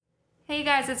Hey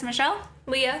guys, it's Michelle,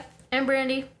 Leah, and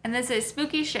Brandy, and this is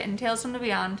Spooky Shit and Tales from the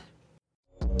Beyond.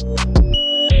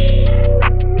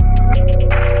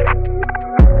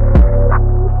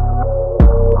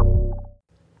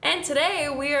 and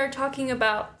today we are talking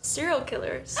about serial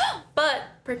killers, but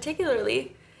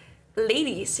particularly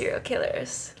lady serial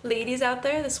killers. Ladies out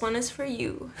there, this one is for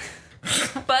you.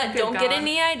 But don't get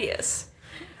any ideas.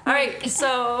 All right,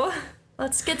 so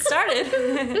let's get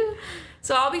started.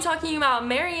 So I'll be talking about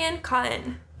Marianne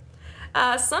Cotton,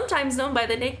 sometimes known by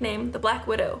the nickname the Black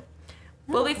Widow.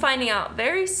 We'll be finding out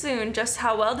very soon just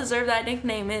how well-deserved that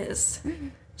nickname is.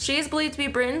 She is believed to be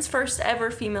Britain's first ever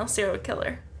female serial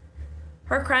killer.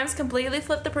 Her crimes completely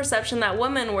flipped the perception that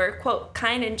women were, quote,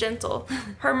 kind and gentle.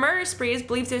 Her murder spree is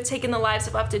believed to have taken the lives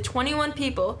of up to 21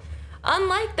 people.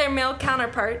 Unlike their male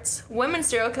counterparts, women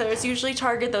serial killers usually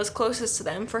target those closest to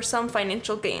them for some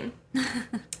financial gain.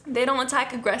 They don't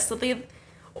attack aggressively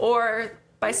or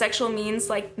by sexual means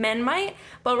like men might,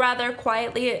 but rather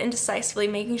quietly and decisively,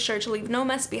 making sure to leave no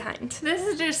mess behind. This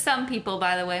is just some people,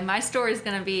 by the way. My story's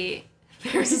gonna be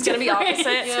very This is gonna be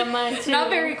opposite. yeah, mine too. Not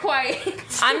very quiet.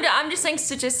 I'm just saying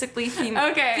statistically,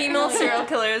 female serial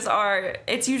killers are,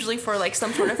 it's usually for like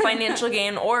some sort of financial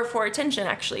gain or for attention,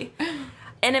 actually.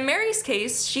 And in Mary's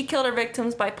case, she killed her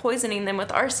victims by poisoning them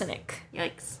with arsenic.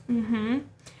 Yikes.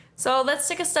 So let's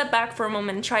take a step back for a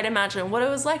moment and try to imagine what it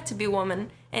was like to be a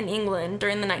woman in England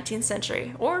during the 19th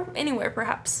century, or anywhere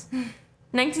perhaps.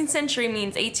 19th century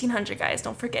means 1800, guys,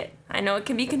 don't forget. I know it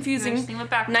can be confusing.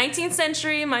 19th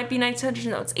century might be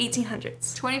 1900, no, it's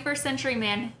 1800s. 21st century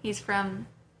man, he's from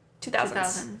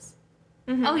 2000s.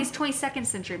 Oh, he's 22nd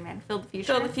century man, Phil the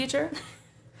Future. Phil the Future.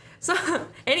 So,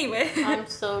 anyway. I'm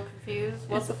so confused.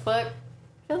 What the fuck?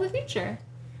 Phil the Future.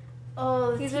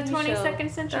 Oh, He's a 22nd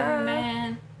century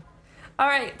man.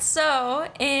 Alright, so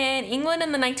in England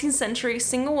in the 19th century,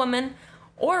 single women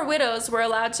or widows were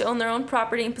allowed to own their own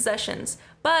property and possessions.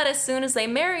 But as soon as they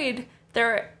married,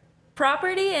 their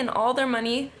property and all their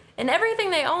money and everything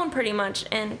they owned pretty much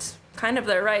and kind of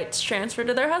their rights transferred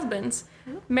to their husbands.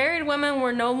 Married women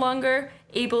were no longer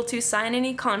able to sign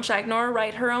any contract nor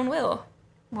write her own will.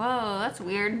 Whoa, that's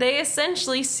weird. They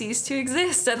essentially ceased to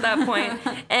exist at that point,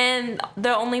 and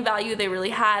the only value they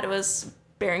really had was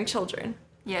bearing children.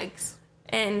 Yikes.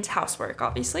 And housework,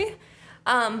 obviously.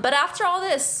 But after all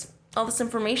this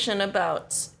information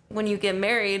about when you get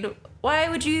married, why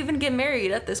would you even get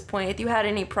married at this point if you had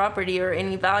any property or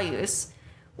any values?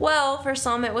 Well, for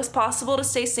some it was possible to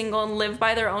stay single and live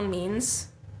by their own means.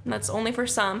 That's only for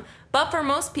some. But for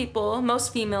most people,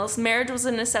 most females, marriage was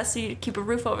a necessity to keep a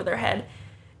roof over their head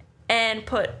and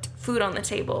put food on the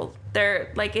table.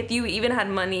 Like, if you even had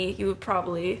money, you would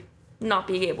probably not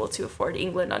be able to afford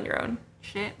England on your own.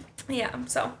 Shit. Yeah,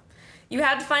 so you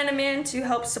had to find a man to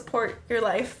help support your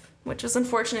life, which was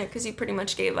unfortunate because you pretty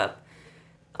much gave up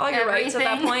all your rights at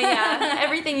that point. Yeah,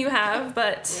 everything you have,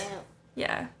 but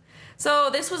yeah. So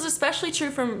this was especially true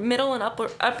for middle and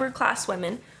upper class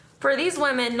women. For these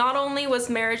women, not only was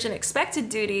marriage an expected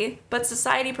duty, but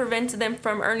society prevented them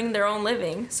from earning their own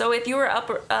living. So if you were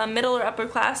middle or upper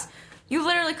class, you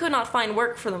literally could not find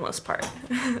work for the most part.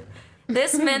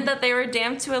 This meant that they were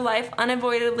damned to a life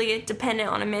unavoidably dependent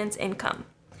on a man's income.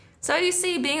 So you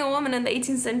see, being a woman in the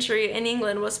 18th century in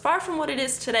England was far from what it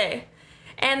is today.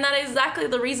 And that is exactly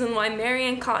the reason why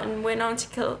Marianne Cotton went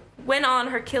on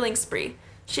her killing spree.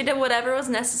 She did whatever was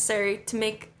necessary to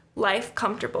make life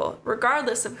comfortable,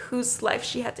 regardless of whose life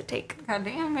she had to take.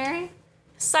 Goddamn, Mary.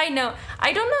 Side note,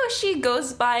 I don't know if she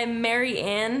goes by Mary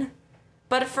Ann,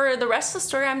 but for the rest of the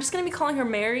story, I'm just going to be calling her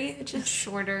Mary. It's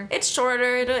shorter. It's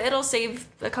shorter. It'll save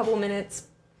a couple minutes.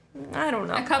 I don't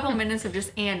know. A couple minutes of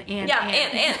just Ann. Yeah,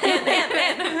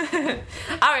 Ann.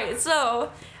 All right,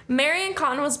 so Marianne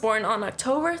Cotton was born on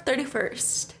October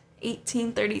 31st,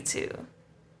 1832.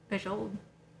 Bitch old.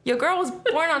 Your girl was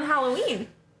born on Halloween.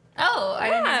 Oh, I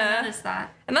didn't even notice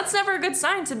that. And that's never a good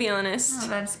sign, to be honest. Oh,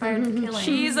 that inspired the killing.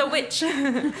 She's a witch.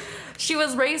 She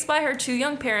was raised by her two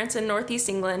young parents in northeast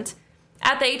England.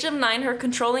 At the age of 9, her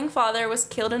controlling father was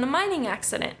killed in a mining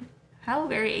accident. How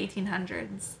very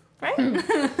 1800s. Right?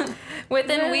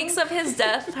 Within weeks of his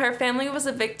death, her family was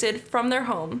evicted from their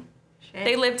home. Shit.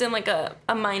 They lived in like a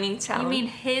mining town. You mean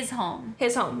his home?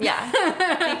 His home, yeah.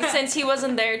 Since he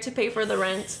wasn't there to pay for the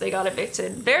rent, they got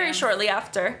evicted very shortly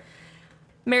after.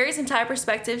 Mary's entire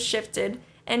perspective shifted,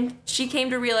 and she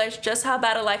came to realize just how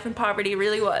bad a life in poverty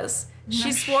really was.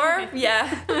 She swore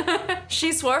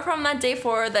from that day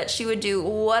forward that she would do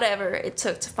whatever it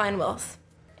took to find wealth.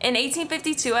 In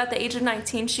 1852, at the age of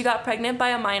 19, she got pregnant by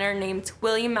a miner named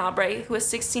William Mowbray, who was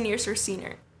 16 years her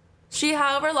senior. She,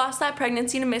 however, lost that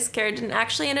pregnancy to miscarriage and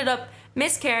actually ended up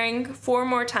miscarrying 4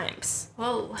 more times.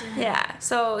 Whoa. Yeah,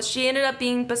 so she ended up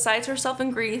being beside herself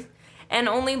in grief and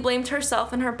only blamed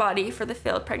herself and her body for the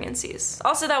failed pregnancies.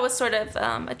 Also, that was sort of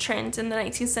a trend in the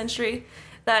 19th century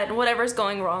that whatever's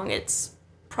going wrong, it's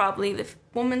probably the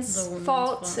woman's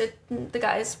fault. The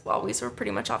guys always were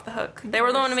pretty much off the hook. They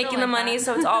were the one making the money,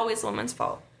 so it's always the woman's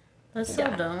fault. That's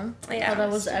so dumb. Yeah. How that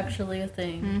was actually a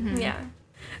thing. Mm-hmm. Yeah.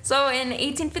 So in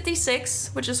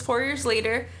 1856, which is 4 years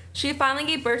later, she finally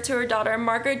gave birth to her daughter,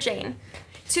 Margaret Jane.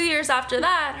 2 years after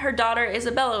that, her daughter,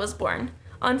 Isabella, was born.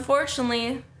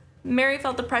 Unfortunately, Mary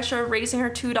felt the pressure of raising her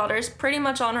 2 daughters pretty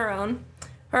much on her own.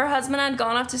 Her husband had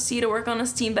gone off to sea to work on a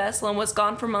steam vessel and was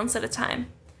gone for months at a time.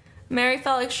 Mary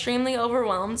felt extremely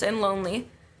overwhelmed and lonely.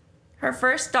 Her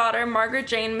first daughter, Margaret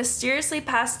Jane, mysteriously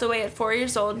passed away at 4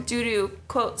 years old due to,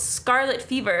 quote, scarlet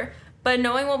fever, but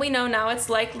knowing what we know now, it's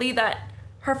likely that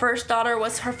her first daughter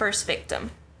was her first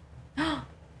victim. Oh,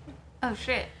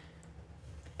 shit.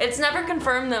 It's never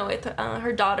confirmed, though, if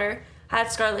her daughter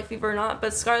had scarlet fever or not,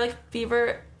 but scarlet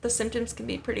fever, the symptoms can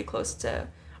be pretty close to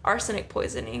arsenic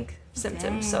poisoning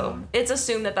symptoms. Dang. So it's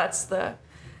assumed that that's the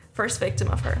first victim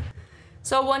of her.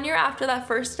 So 1 year after that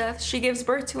first death, she gives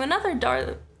birth to another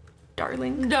darling.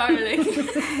 Darling.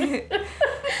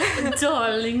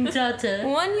 Darling daughter.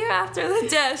 1 year after the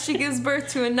death, she gives birth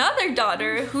to another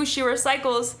daughter who she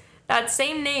recycles that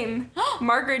same name,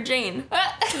 Margaret Jane.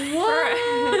 I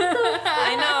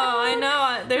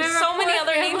know. There's so many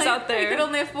other names out there. They could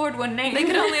only afford one name.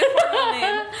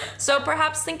 So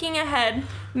perhaps thinking ahead,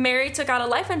 Mary took out a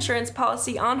life insurance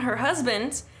policy on her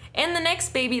husband and the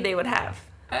next baby they would have.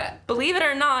 Believe it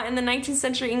or not, in the 19th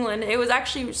century England, it was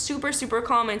actually super, super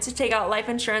common to take out life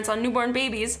insurance on newborn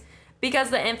babies because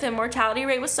the infant mortality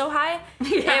rate was so high.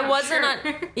 Yeah,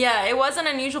 it wasn't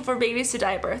unusual for babies to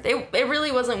die at birth. It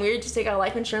really wasn't weird to take out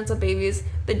life insurance on babies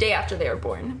the day after they were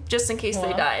born, just in case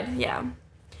they died. Yeah.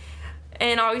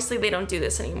 And obviously they don't do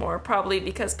this anymore, probably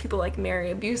because people like Mary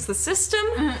abuse the system.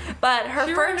 But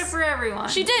She ruined it for everyone.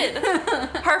 She did.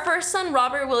 Her first son,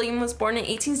 Robert William, was born in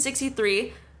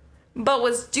 1863, but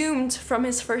was doomed from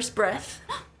his first breath.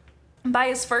 By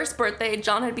his first birthday,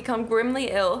 John had become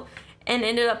grimly ill and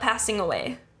ended up passing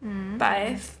away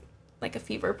by like a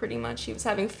fever, pretty much. He was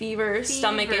having fever,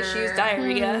 stomach issues,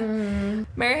 diarrhea.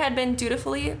 Mary had been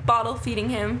dutifully bottle feeding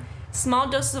him small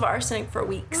doses of arsenic for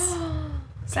weeks.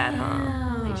 Sad,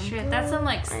 huh? Holy shit. That's some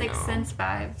like Sixth Sense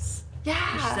vibes. Yeah.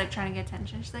 She's like trying to get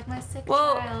attention. She's like, my sick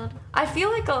Well, child. I feel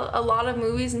like a lot of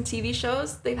movies and TV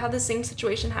shows, they've had the same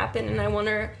situation happen, and I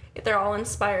wonder if they're all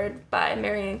inspired by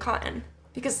Mary and Cotton.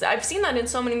 Because I've seen that in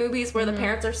so many movies where the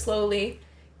parents are slowly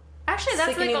Actually, that's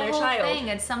like sickening a their whole child. thing.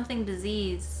 It's something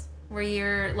disease where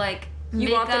you're like,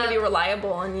 You want them to be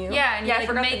reliable on you. Yeah, and you I like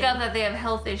forgot make the up name. that they have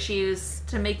health issues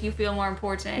to make you feel more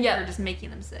important. Yeah. Or just making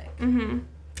them sick. Mm-hmm.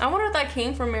 I wonder if that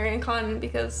came from Mary and Cotton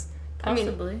because,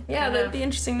 Possibly. yeah, that'd be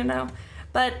interesting to know.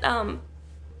 But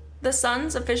the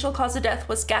son's official cause of death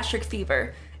was gastric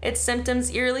fever. Its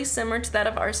symptoms eerily similar to that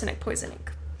of arsenic poisoning.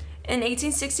 In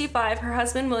 1865, her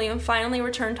husband William finally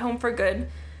returned home for good.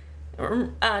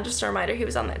 Just a reminder, he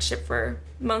was on that ship for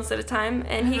months at a time,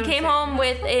 and he came home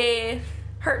with a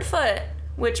hurt foot,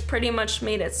 which pretty much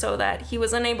made it so that he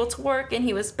was unable to work and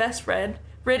he was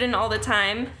bedridden all the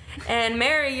time. And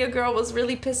Mary, your girl, was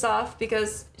really pissed off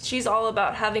because she's all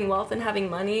about having wealth and having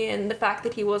money, and the fact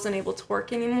that he wasn't able to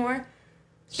work anymore.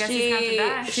 Guess he's got to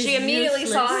die. She immediately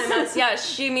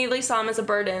saw him as a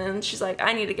burden, and she's like,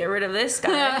 I need to get rid of this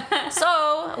guy.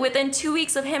 So within 2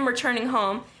 weeks of him returning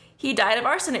home, he died of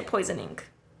arsenic poisoning.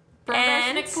 From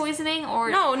arsenic poisoning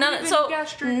or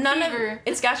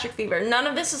it's gastric fever. None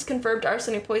of this is confirmed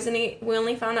arsenic poisoning. We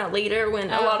only found out later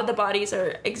when a lot of the bodies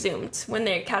are exhumed when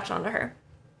they catch on to her.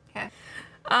 Okay.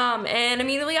 And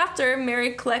immediately after,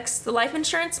 Mary collects the life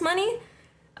insurance money,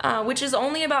 which is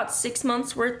only about 6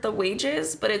 months worth of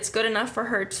wages, but it's good enough for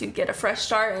her to get a fresh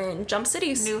start and jump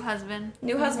cities. New husband,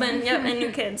 yep, and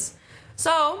new kids.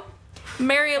 So,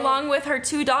 Mary, along with her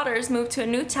 2 daughters, moved to a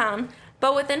new town,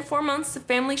 but within 4 months, the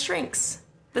family shrinks.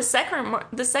 The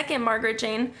second Margaret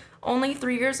Jane, only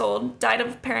 3 years old, died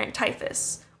of apparent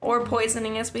typhus, or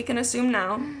poisoning as we can assume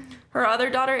now. Her other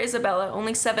daughter, Isabella,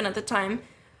 only 7 at the time,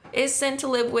 is sent to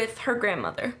live with her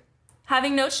grandmother.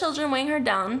 Having no children weighing her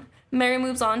down, Mary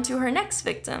moves on to her next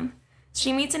victim.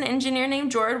 She meets an engineer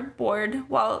named George Ward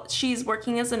while she's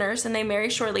working as a nurse, and they marry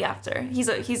shortly after. He's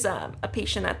a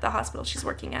patient at the hospital she's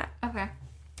working at. Okay.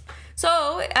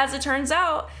 So, as it turns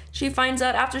out, she finds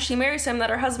out after she marries him that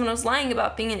her husband was lying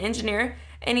about being an engineer,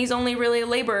 and he's only really a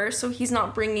laborer, so he's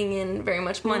not bringing in very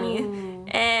much money. Ooh.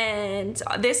 And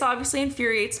this obviously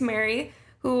infuriates Mary,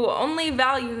 who only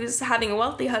values having a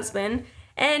wealthy husband,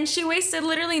 And she wasted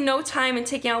literally no time in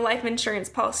taking out a life insurance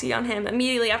policy on him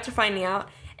immediately after finding out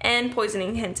and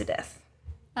poisoning him to death.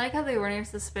 I like how they weren't even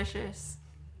suspicious.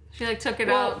 She like took it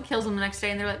out, kills him the next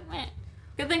day, and they're like, meh.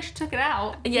 Good thing she took it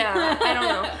out. Yeah, I don't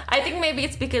know. I think maybe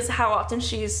it's because how often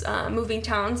she's moving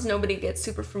towns, nobody gets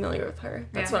super familiar with her.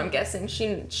 That's what I'm guessing.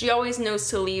 She always knows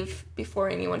to leave before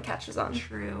anyone catches on.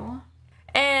 True.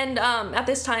 And at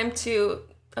this time, too,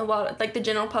 a lot of, like, the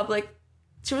general public,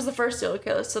 she was the first serial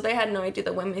killer, so they had no idea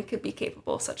that women could be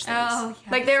capable of such things. Oh,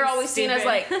 yeah. Like, they were So always seen as,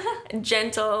 stupid. like,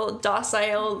 gentle,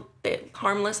 docile,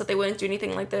 harmless, that they wouldn't do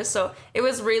anything like this. So it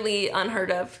was really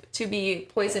unheard of to be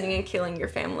poisoning and killing your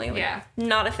family. Like, Yeah.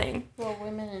 Not a thing. Well,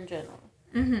 women in general.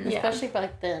 Mm-hmm. Especially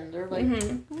back then. They're like,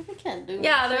 we can't do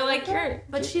Yeah, they're shit like, that. you're...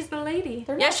 But she's the lady.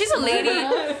 They're Yeah, not she's a smart lady.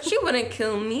 enough. She wouldn't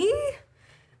kill me.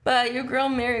 But your girl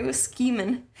Mary was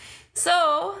scheming.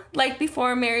 So, like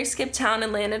before, Mary skipped town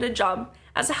and landed a job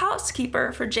as a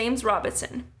housekeeper for James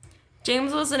Robinson.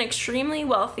 James was an extremely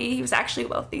wealthy, he was actually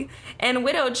wealthy, and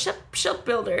widowed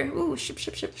shipbuilder. Ooh,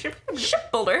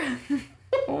 shipbuilder.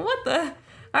 What the?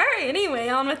 Alright, anyway,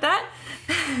 on with that.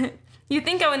 You'd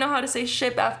think I would know how to say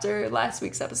ship after last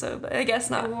week's episode, but I guess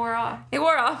not. It wore off. It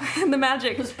wore off. The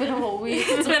magic. It's been a whole week.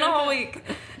 It's been a whole week.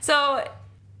 So,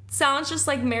 sounds just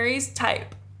like Mary's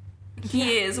type.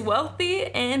 He is wealthy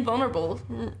and vulnerable.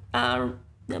 Oh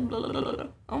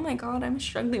my god, I'm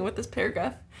struggling with this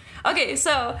paragraph. Okay,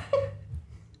 so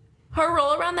her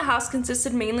role around the house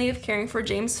consisted mainly of caring for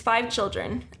James' 5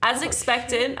 children. As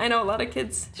expected, I know a lot of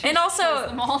kids. And also,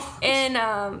 them all. in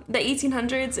the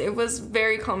 1800s, it was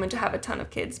very common to have a ton of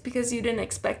kids because you didn't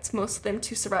expect most of them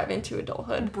to survive into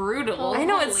adulthood. Brutal. I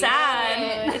know, it's Holy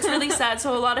sad. shit. It's really sad.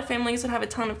 So a lot of families would have a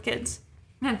ton of kids.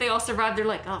 And if they all survived, they're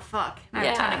like, oh, fuck. I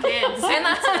have a ton of kids. and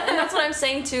that's what I'm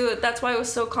saying too. That's why it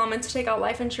was so common to take out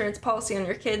life insurance policy on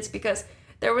your kids, because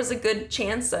there was a good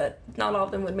chance that not all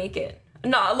of them would make it.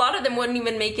 No, a lot of them wouldn't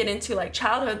even make it into like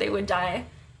childhood. They would die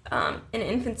in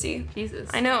infancy.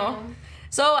 Jesus. I know.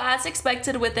 So as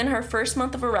expected, within her first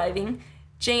month of arriving,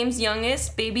 James'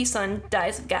 youngest baby son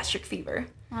dies of gastric fever.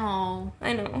 Oh.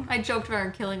 I know. I joked about her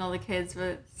killing all the kids, but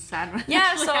it's sad when it Yeah,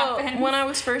 actually so happens. when I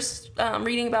was first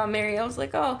reading about Mary, I was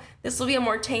like, oh, this will be a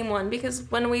more tame one, because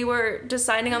when we were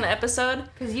deciding on the episode,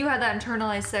 Because you had that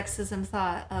internalized sexism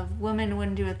thought of women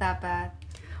wouldn't do it that bad.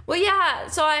 well, yeah,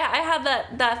 so I had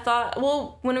that thought.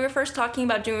 Well, when we were first talking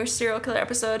about doing a serial killer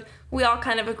episode, we all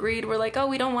kind of agreed. We're like, oh,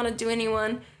 we don't want to do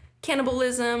anyone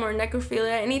cannibalism or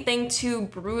necrophilia, anything too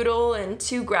brutal and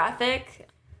too graphic.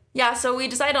 Yeah, so we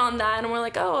decided on that, and we're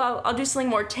like, oh, I'll do something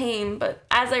more tame. But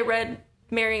as I read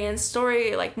Mary Ann's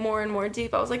story, like, more and more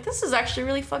deep, I was like, this is actually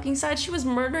really fucking sad. She was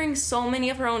murdering so many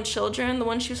of her own children, the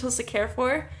ones she was supposed to care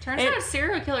for. Turns out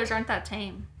serial killers aren't that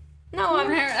tame. No, I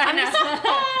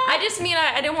I just mean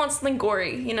I didn't want something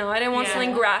gory, you know. I didn't want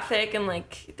something graphic and,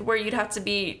 like, where you'd have to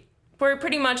be... Where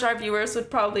pretty much our viewers would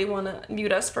probably want to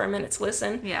mute us for a minute to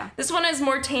listen. Yeah. This one is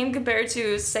more tame compared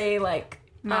to, say, like...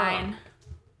 Mine.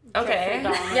 Okay.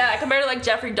 Jeffrey Dahmer. Yeah, compared to like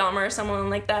Jeffrey Dahmer or someone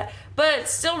like that. But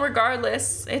still,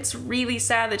 regardless, it's really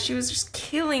sad that she was just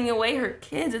killing away her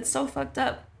kids. It's so fucked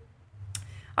up.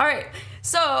 All right.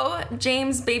 So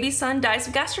James' baby son dies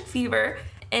of gastric fever,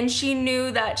 and she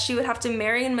knew that she would have to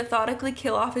marry and methodically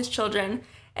kill off his children,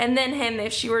 and then him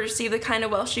if she were to receive the kind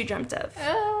of wealth she dreamt of.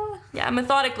 Yeah,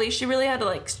 methodically. She really had to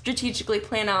like strategically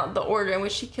plan out the order in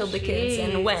which she killed the kids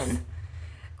and Jeez. when.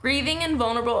 Grieving and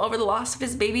vulnerable over the loss of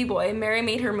his baby boy, Mary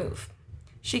made her move.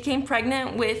 She became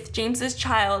pregnant with James's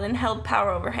child and held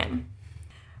power over him.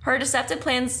 Her deceptive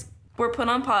plans were put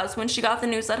on pause when she got the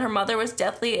news that her mother was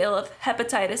deathly ill of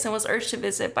hepatitis and was urged to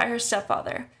visit by her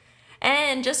stepfather.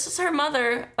 And just as her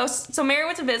mother... so Mary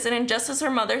went to visit, and just as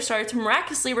her mother started to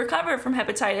miraculously recover from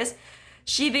hepatitis,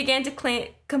 she began to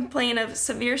complain of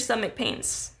severe stomach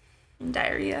pains and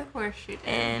diarrhea. Of course she did.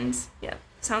 And, yeah,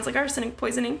 sounds like arsenic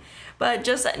poisoning. But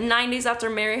just 9 days after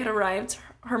Mary had arrived,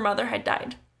 her mother had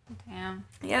died. Damn.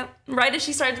 Yep. Right as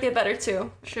she started to get better,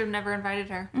 too. Should have never invited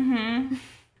her.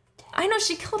 I know,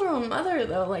 she killed her own mother,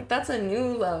 though. Like, that's a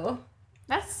new low.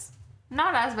 That's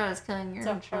not as bad as killing your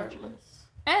So own children. heartless.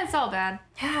 And it's all bad.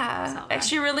 Yeah. It's not Like, bad.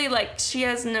 she really, like, she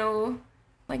has no,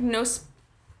 like, no...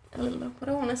 I don't know. What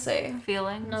do I want to say?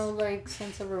 Feelings. No, like,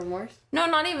 sense of remorse. No,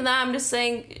 not even that. I'm just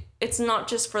saying it's not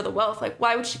just for the wealth. Like,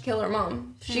 why would she kill her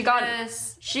mom? She got...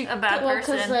 She's a bad Well,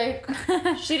 person. because,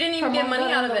 like, She didn't her even get mom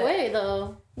money got out of the it. way,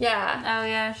 though. Yeah. Oh,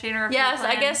 yeah. She interrupted Yes, her I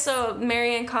plans. guess so.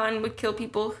 Mary Ann Khan would kill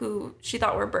people who she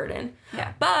thought were a burden.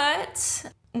 Yeah.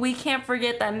 But we can't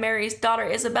forget that Mary's daughter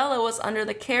Isabella was under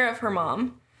the care of her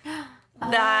mom.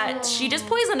 That she just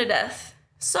poisoned to death.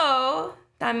 So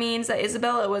that means that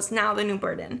Isabella was now the new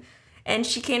burden. and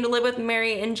she came to live with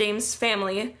Mary and James'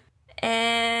 family.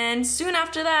 And soon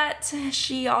after that,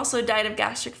 she also died of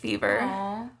gastric fever.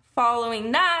 Aww.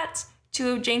 Following that,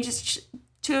 two of James's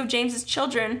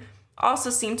children also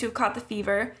seemed to have caught the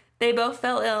fever. They both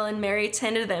fell ill, and Mary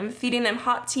tended them, feeding them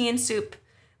hot tea and soup,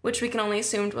 which we can only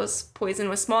assume was poisoned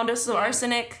with small doses of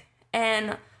arsenic.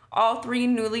 And all 3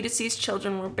 newly deceased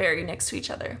children were buried next to each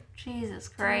other. Jesus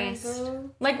Christ.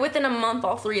 Like, within a month,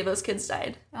 all 3 of those kids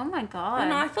died. Oh my God. I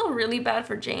know, I feel really bad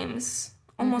for James.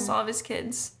 Almost all of his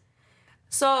kids.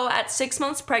 So, at 6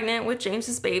 months pregnant with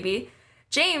James's baby,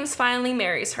 James finally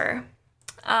marries her.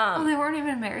 They weren't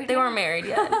even married. They weren't married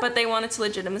yet, but they wanted to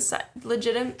legitimize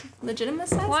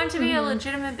Wanted to be a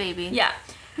legitimate baby. Yeah,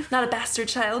 not a bastard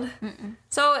child.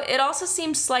 So it also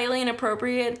seems slightly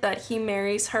inappropriate that he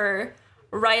marries her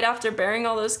right after bearing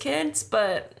all those kids,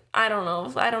 but I don't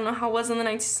know. I don't know how it was in the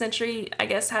 19th century. I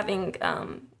guess having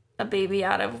a baby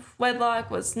out of wedlock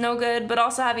was no good, but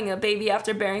also having a baby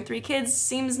after bearing 3 kids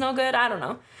seems no good. I don't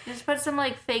know. Just put some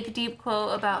like fake deep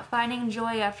quote about finding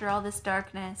joy after all this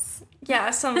darkness.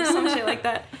 Yeah, some shit like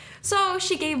that. So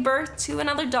she gave birth to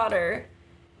another daughter.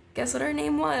 Guess what her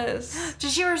name was?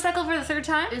 Did she recycle for the 3rd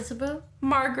time? Isabel?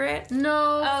 Margaret.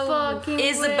 No fucking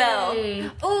Isabel. way.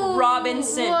 Oh, Oh,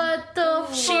 Robinson. what the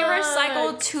fuck? She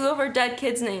recycled 2 of her dead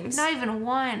kids' names. Not even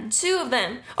 1. 2 of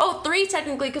them. Oh, 3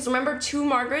 technically, because remember 2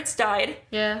 Margarets died.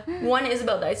 Yeah. 1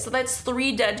 Isabel died, so that's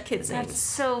 3 dead kids' That's names.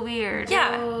 so weird.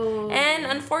 Yeah. Oh. And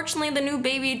unfortunately, the new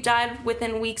baby died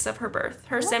within weeks of her birth.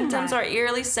 Her symptoms are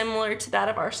eerily similar to that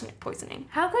of arsenic poisoning.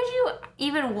 How could you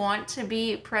even want to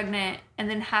be pregnant and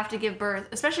then have to give birth,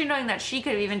 especially knowing that she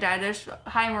could have even died? There's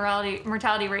high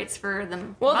mortality rates for the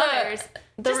mothers,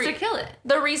 just to kill it.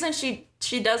 The reason she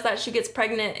does that, she gets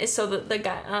pregnant, is so that the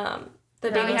guy,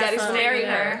 the baby daddies will marry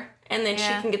her, and then she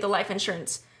can get the life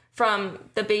insurance from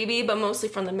the baby, but mostly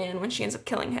from the man when she ends up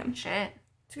killing him. Shit.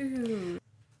 Dude.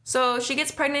 So she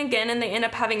gets pregnant again, and they end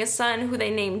up having a son who they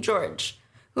name George,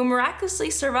 who miraculously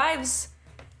survives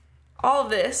all of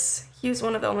this. He was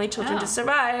one of the only children to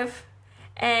survive.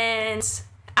 And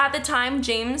at the time,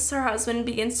 James, her husband,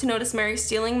 begins to notice Mary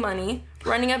stealing money,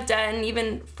 running up debt, and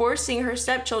even forcing her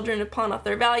stepchildren to pawn off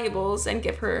their valuables and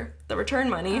give her the return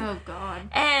money. Oh, God.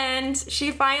 And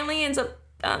she finally ends up,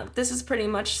 this is pretty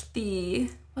much the,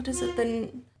 what is it,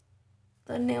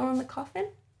 the nail in the coffin?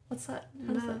 What's that?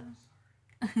 What is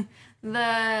that?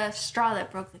 The straw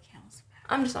that broke the camel's back.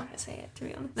 I'm just not going to say it, to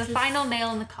be honest. The final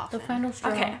nail in the coffin. The final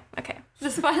straw. Okay. The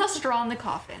final straw in the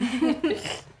coffin.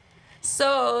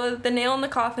 So the nail in the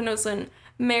coffin was when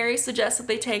Mary suggests that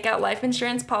they take out life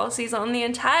insurance policies on the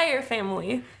entire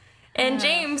family. And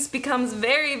James becomes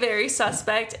very, very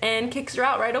suspect and kicks her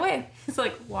out right away. It's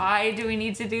like, why do we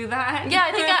need to do that? Yeah,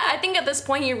 I think at this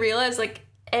point you realize, like,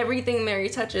 everything Mary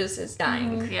touches is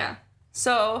dying. Yeah.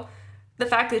 So the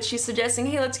fact that she's suggesting,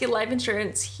 hey, let's get life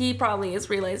insurance, he probably is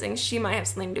realizing she might have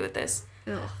something to do with this.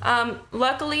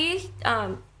 Luckily,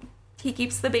 he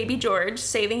keeps the baby George,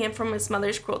 saving him from his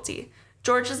mother's cruelty.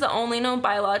 George is the only known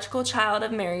biological child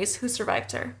of Mary's who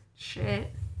survived her.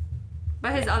 Shit.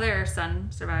 But his other son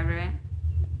survived, right?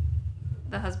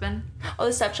 The husband? Oh,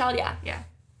 the stepchild? Yeah. Yeah.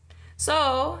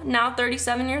 So, now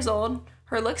 37 years old,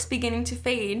 her looks beginning to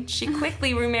fade, she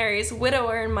quickly remarries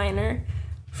widower and miner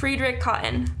Friedrich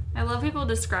Cotton. I love people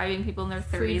describing people in their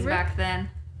 30s Friedrich? back then.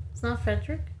 It's not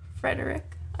Frederick?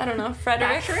 Frederick? I don't know.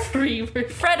 Frederick?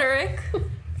 Friedrich.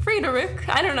 Friedrich?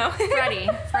 I don't know. Freddie.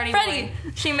 Freddie.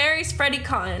 She marries Freddie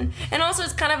Cotton. And also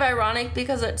it's kind of ironic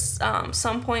because at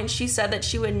some point she said that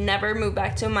she would never move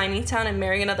back to a mining town and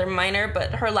marry another miner,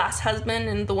 but her last husband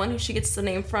and the one who she gets the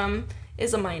name from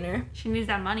is a miner. She needs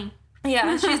that money.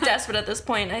 Yeah, she's desperate at this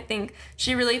point. I think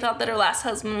she really thought that her last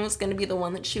husband was going to be the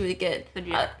one that she would get The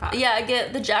jackpot.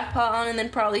 get the jackpot on, and then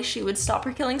probably she would stop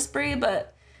her killing spree,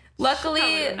 but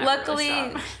luckily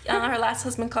her last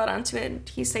husband caught onto it.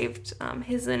 He saved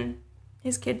his and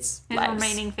his kids' His lives.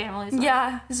 remaining families.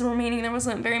 Yeah, his remaining. There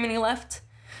wasn't very many left.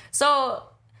 So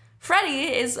Freddie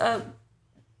is the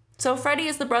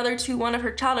brother to one of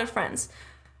her childhood friends.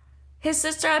 His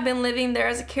sister had been living there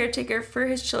as a caretaker for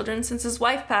his children since his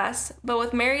wife passed, but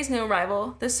with Mary's new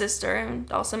arrival, the sister,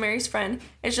 and also Mary's friend,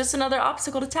 it's just another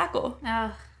obstacle to tackle. Ugh.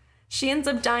 She ends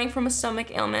up dying from a stomach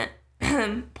ailment,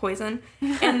 poison,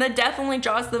 and the death only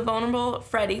draws the vulnerable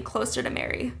Freddie closer to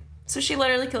Mary. So she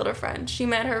literally killed her friend. She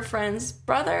met her friend's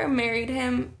brother, married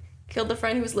him, killed the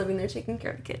friend who was living there taking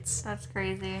care of the kids. That's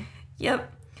crazy.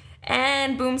 Yep.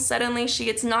 And boom, suddenly she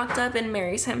gets knocked up and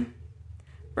marries him.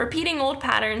 Repeating old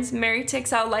patterns, Mary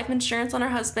takes out life insurance on her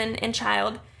husband and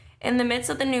child. In the midst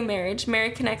of the new marriage, Mary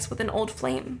connects with an old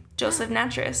flame, Joseph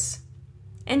Natras.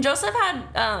 And Joseph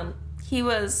had, he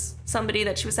was somebody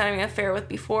that she was having an affair with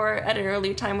before at an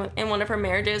earlier time in one of her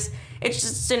marriages. It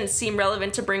just didn't seem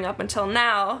relevant to bring up until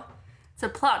now. It's a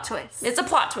plot twist. It's a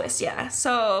plot twist, yeah.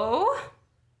 So,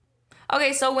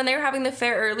 okay, so when they were having the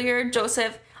affair earlier,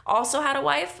 Joseph also had a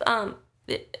wife.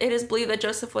 It is believed that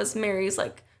Joseph was Mary's,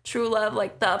 like, true love.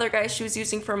 Like, the other guys she was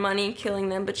using for money, killing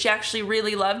them, but she actually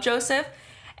really loved Joseph.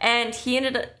 And he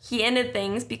ended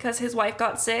things because his wife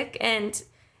got sick and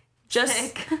just...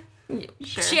 Sick.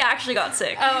 Sure. She actually got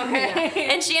sick. Oh, okay.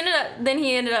 Yeah. And he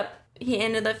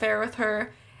ended the affair with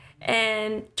her,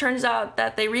 and turns out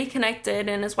that they reconnected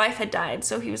and his wife had died,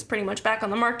 so he was pretty much back on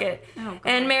the market. Oh, God.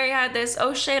 And Mary had this,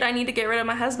 oh shit, I need to get rid of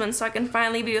my husband so I can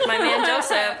finally be with my man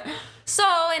Joseph. So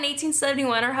in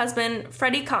 1871, her husband,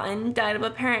 Freddie Cotton, died of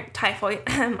apparent typhoid,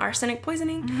 arsenic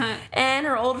poisoning, and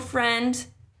her old friend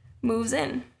moves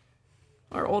in,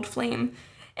 or old flame.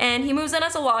 And he moves in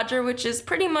as a lodger, which is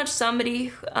pretty much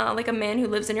somebody, like a man who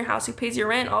lives in your house who pays your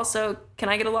rent. Also, can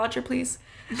I get a lodger, please?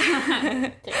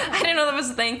 I didn't know that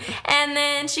was a thing. And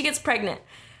then she gets pregnant.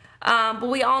 But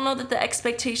we all know that the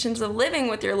expectations of living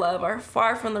with your love are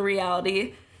far from the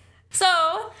reality.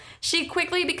 So she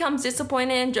quickly becomes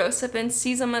disappointed in Joseph and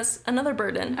sees him as another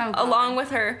burden, along with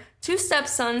her 2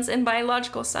 stepsons and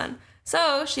biological son.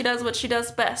 So she does what she does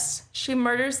best. She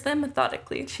murders them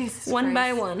methodically, one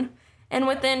by one. And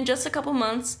within just a couple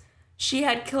months, she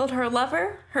had killed her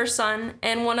lover, her son,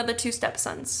 and one of the 2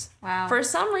 stepsons. Wow. For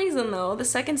some reason, though, the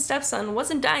second stepson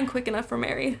wasn't dying quick enough for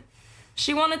Mary.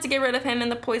 She wanted to get rid of him,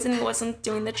 and the poisoning wasn't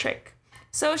doing the trick.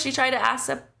 So she tried to ask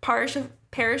a parish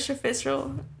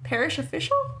official?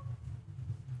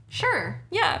 Sure.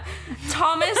 Yeah.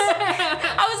 Thomas,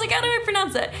 I was like, how do I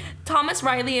pronounce that? Thomas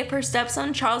Riley, if her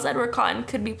stepson, Charles Edward Cotton,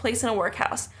 could be placed in a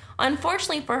workhouse.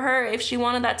 Unfortunately for her, if she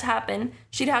wanted that to happen,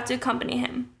 she'd have to accompany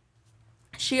him.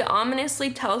 She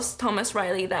ominously tells Thomas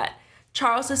Riley that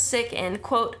Charles is sick and,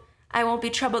 quote, I won't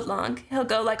be troubled long. He'll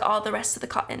go like all the rest of the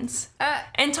Cottons.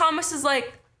 And Thomas is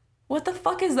like, what the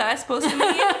fuck is that supposed to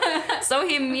mean? So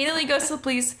he immediately goes to the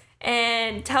police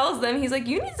and tells them, he's like,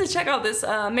 you need to check out this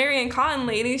Marion Cotton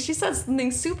lady. She said something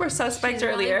super suspect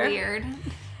earlier. Really weird.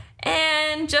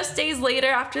 And just days later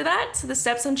after that, the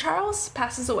stepson Charles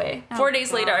passes away. 4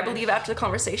 days later, I believe, after the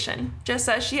conversation. Just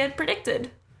as she had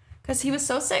predicted. Because he was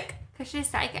so sick. Because she's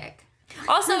psychic.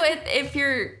 Also, if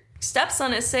your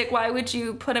stepson is sick, why would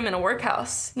you put him in a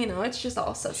workhouse? You know, it's just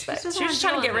all suspect. She was just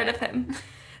trying to get rid of him.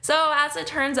 So, as it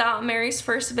turns out, Mary's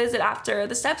first visit after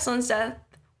the stepson's death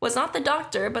was not the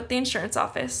doctor, but the insurance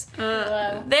office.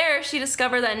 There, she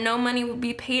discovered that no money would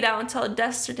be paid out until a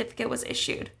death certificate was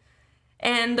issued.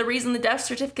 And the reason the death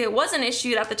certificate wasn't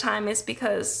issued at the time is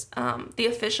because the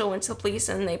official went to the police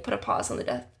and they put a pause on the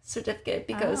death certificate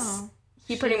because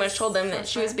he pretty much told them that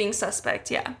she was being suspect,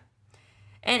 yeah.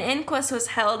 An inquest was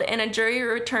held and a jury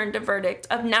returned a verdict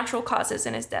of natural causes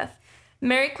in his death.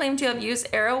 Mary claimed to have used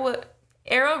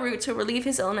arrowroot to relieve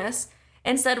his illness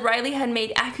and said Riley had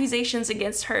made accusations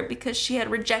against her because she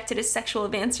had rejected his sexual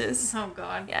advances. Oh,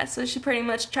 God. Yeah, so she pretty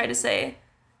much tried to say,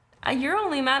 you're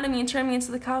only mad at me and turned me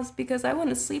into the cops because I want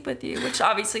to sleep with you, which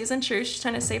obviously isn't true. She's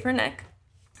trying to save her neck.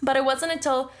 But it wasn't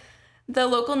until the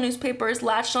local newspapers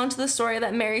latched onto the story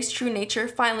that Mary's true nature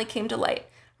finally came to light.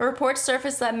 A report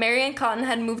surfaced that Marion Cotton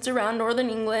had moved around northern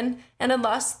England and had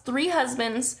lost 3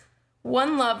 husbands,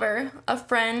 1 lover, a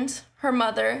friend, her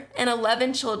mother, and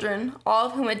 11 children, all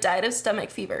of whom had died of stomach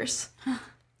fevers.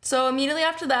 So immediately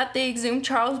after that, they exhumed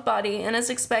Charles' body, and as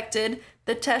expected,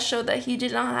 the test showed that he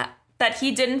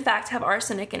did in fact have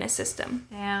arsenic in his system.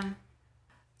 Damn.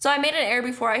 So I made an error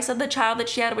before. I said the child that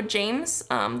she had with James,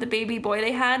 the baby boy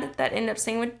they had that ended up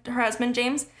staying with her husband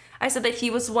James, I said that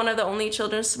he was one of the only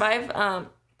children to survive.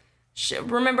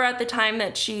 Remember at the time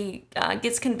that she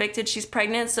gets convicted, she's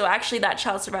pregnant, so actually that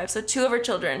child survived. So 2 of her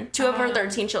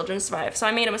 13 children survived. So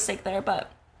I made a mistake there,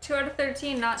 but 2 out of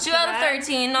 13, not 2 out of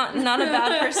 13, not a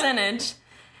bad percentage.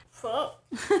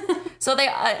 So they,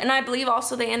 and I believe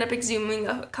also they end up exhuming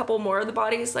a couple more of the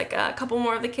bodies, like a couple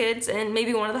more of the kids and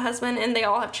maybe one of the husband, and they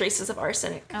all have traces of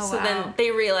arsenic. Oh, so wow. then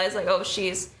they realize, like, oh,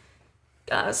 she's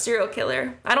a serial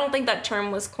killer. I don't think that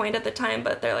term was coined at the time,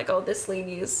 but they're like, oh, this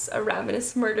lady is a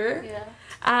ravenous murderer.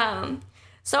 Yeah.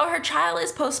 So her trial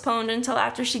is postponed until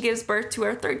after she gives birth to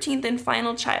her 13th and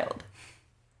final child.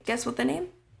 Guess what the name?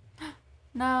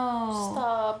 No.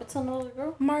 Stop. It's another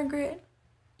girl. Margaret.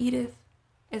 Edith.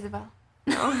 Isabel.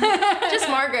 No. Just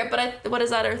Margaret, but what is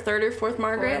that, her 3rd or 4th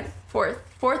Margaret?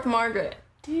 Fourth Margaret.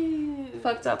 Dude.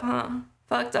 Fucked up, huh?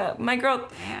 Fucked up. My girl,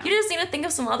 Damn. you just need to think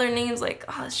of some other names, like,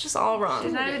 oh, it's just all wrong.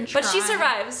 She's not even But she trying.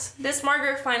 survives. This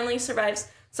Margaret finally survives.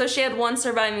 So she had 1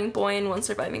 surviving boy and 1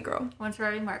 surviving girl. One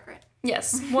surviving Margaret.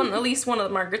 Yes, at least one of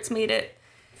the Margarets made it.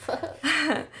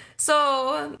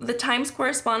 So the Times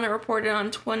correspondent reported on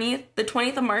the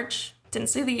 20th of March, didn't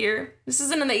say the year. This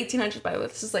isn't in the 1800s, by the way.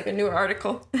 This is like a newer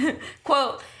article.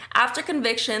 Quote, after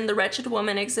conviction, the wretched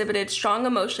woman exhibited strong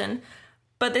emotion,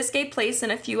 but this gave place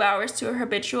in a few hours to her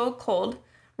habitual cold,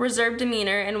 reserved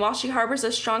demeanor, and while she harbors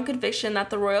a strong conviction that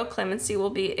the royal clemency will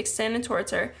be extended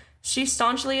towards her, she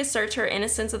staunchly asserts her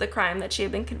innocence of the crime that she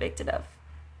had been convicted of.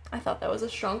 I thought that was a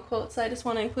strong quote, so I just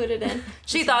want to include it in.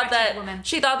 She thought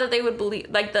that they would believe,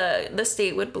 like the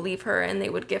state would believe her and they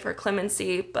would give her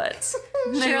clemency, but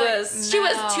she was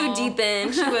too deep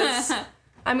in. She was.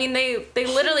 I mean, they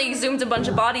literally exhumed a bunch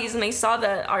of bodies and they saw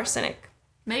the arsenic.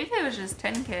 Maybe it was just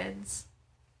 10 kids.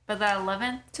 But that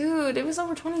 11th? Dude, it was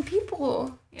over 20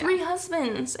 people. Yeah. 3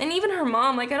 husbands. And even her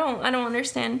mom. Like, I don't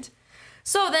understand.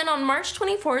 So then on March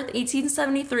 24th,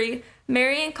 1873,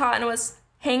 Marion Cotton was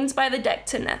hanged by the neck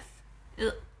to death.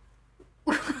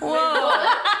 Whoa.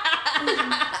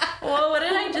 Whoa, what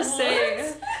did I just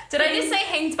say? Did I just say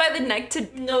hanged by the neck to...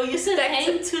 No, you said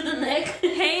hanged to the neck.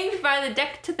 Hanged by the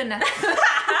deck to the neck.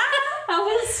 I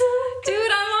was... Dude,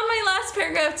 I'm on my last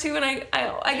paragraph too, and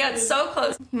I got so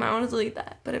close. You might want to delete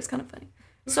that, but it was kind of funny.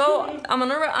 So I'm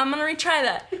gonna retry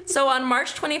that. So on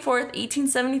March 24th,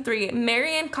 1873,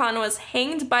 Marion Cotton was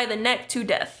hanged by the neck to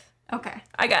death. Okay.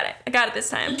 I got it this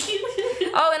time.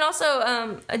 Oh, and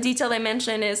also a detail they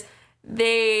mentioned is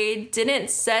they didn't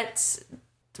set...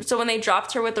 So when they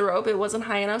dropped her with the rope, it wasn't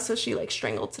high enough, so she like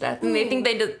strangled to death. And they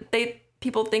think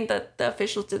people think that the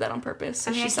officials did that on purpose.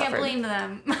 So she suffered. I can't blame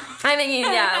them. I mean,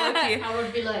 yeah, look. I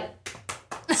would be like...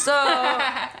 So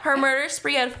her murder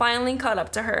spree had finally caught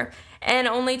up to her, and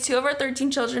only 2 of her 13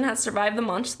 children had survived the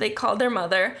month. So they called their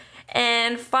mother,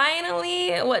 and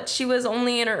finally, she was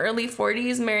only in her early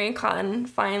 40s, Marion Cotton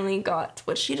finally got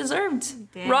what she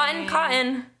deserved. Dang. Rotten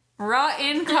cotton.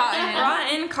 Rotten cotton.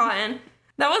 Rotten cotton.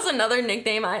 That was another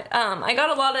nickname. I got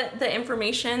a lot of the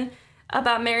information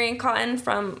about Marion Cotton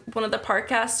from one of the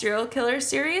Parcast serial killer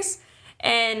series,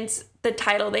 and the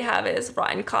title they have is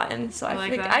Rotten Cotton. So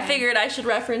I figured I should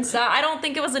reference that. I don't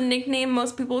think it was a nickname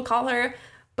most people would call her,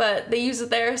 but they use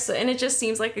it there, and it just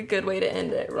seems like a good way to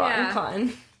end it. Rotten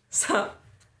Cotton. So,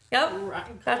 yep,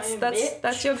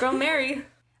 that's your girl Mary.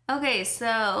 Okay,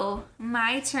 so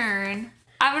my turn.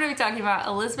 I'm gonna be talking about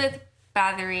Elizabeth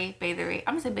Bathory.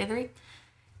 I'm gonna say Bathory.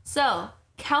 So,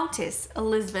 Countess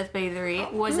Elizabeth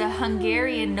Bathory was a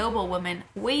Hungarian noblewoman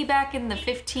way back in the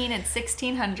 15 and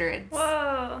 1600s.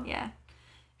 Whoa. Yeah.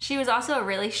 She was also a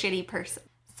really shitty person.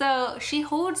 So, she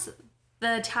holds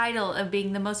the title of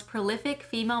being the most prolific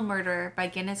female murderer by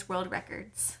Guinness World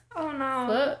Records. Oh, no.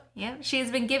 What? Yep. She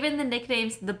has been given the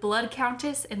nicknames the Blood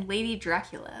Countess and Lady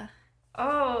Dracula.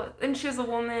 Oh, and she was a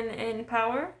woman in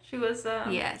power? She was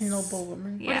yes.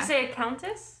 Noblewoman. Yeah. Would you say a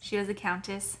countess? She was a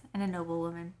countess and a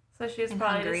noblewoman. So she was in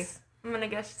probably Hungary. I'm gonna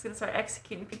guess she's gonna start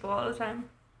executing people all the time.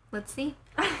 Let's see.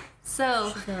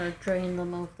 So She's gonna drain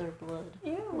them of their blood.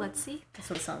 Yeah. let's see. That's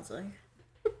what it sounds like.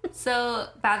 So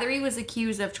Bathory was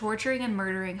accused of torturing and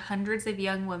murdering hundreds of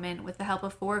young women with the help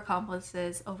of 4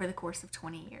 accomplices over the course of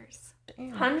 20 years.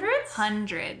 Damn. Hundreds?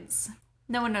 Hundreds.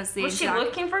 No one knows the Was she exact...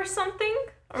 looking for something?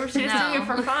 Or was she just No. doing it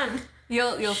for fun?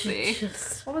 You'll see.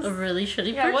 Just What was- a really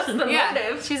shitty Yeah, what's person. the Yeah,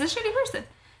 motive? she's a shitty person.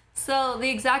 So the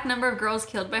exact number of girls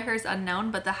killed by her is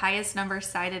unknown, but the highest number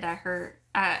cited at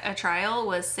a trial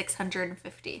was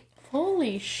 650.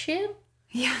 Holy shit.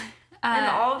 Yeah. And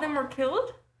all of them were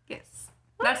killed? Yes.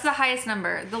 That's the highest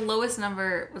number. The lowest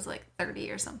number was like 30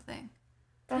 or something.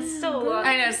 That's still a lot.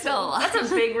 I know, still a lot.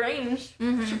 That's a big range.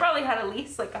 She probably had at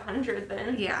least like 100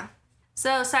 then. Yeah.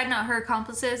 So, side note, her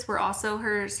accomplices were also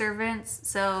her servants,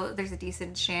 so there's a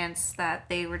decent chance that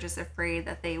they were just afraid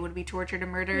that they would be tortured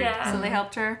and murdered, Yeah. so they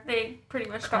helped her. They pretty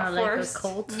much Kind got of like a forced.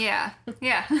 cult. Yeah,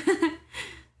 yeah.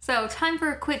 So, time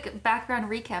for a quick background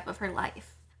recap of her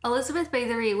life. Elizabeth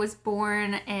Bathory was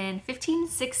born in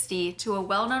 1560 to a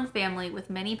well-known family with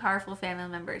many powerful family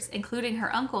members, including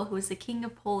her uncle, who was the king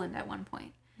of Poland at one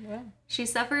point. Yeah. She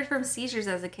suffered from seizures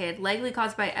as a kid, likely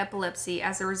caused by epilepsy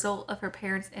as a result of her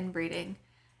parents' inbreing.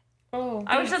 Oh.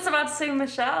 I was just about to say,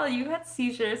 Michelle, you had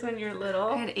seizures when you were little.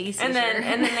 I had a seizure. And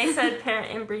then they said parent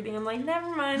inbreeding. I'm like,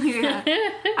 never mind. Yeah.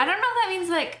 I don't know if that means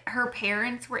like her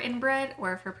parents were inbred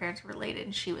or if her parents were related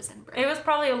and she was inbred. It was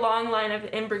probably a long line of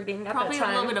inbreeding at Probably that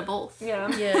time. a little bit of both. Yeah.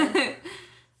 Yeah.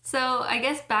 So I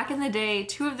guess back in the day,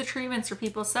 2 of the treatments for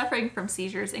people suffering from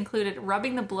seizures included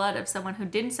rubbing the blood of someone who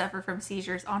didn't suffer from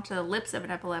seizures onto the lips of an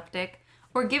epileptic,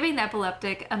 or giving the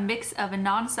epileptic a mix of a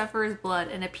non-sufferer's blood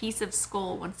and a piece of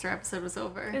skull once their episode was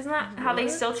over. Isn't that how they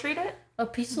still treat it? A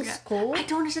piece of Yeah. skull? I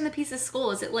don't understand the piece of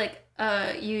skull. Is it like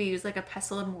you use like a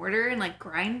pestle and mortar and like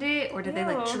grind it, or did they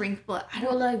like Ew. drink blood? I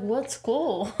Well, don't like, what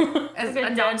skull? as Like a a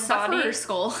dead non-sufferer body?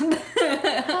 skull.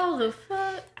 How the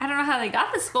fuck? I don't know how they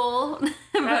got the skull, but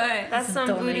That's some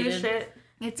voodoo donated. shit.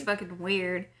 it's fucking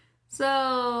weird.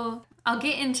 So I'll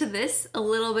get into this a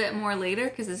little bit more later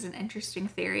because there's an interesting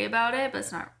theory about it, but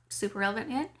it's not super relevant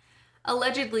yet.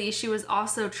 Allegedly, she was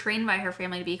also trained by her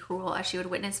family to be cruel, as she would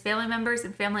witness family members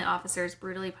and family officers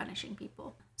brutally punishing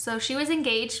people. So she was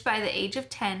engaged by the age of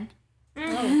 10,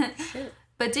 Oh, shit.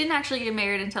 but didn't actually get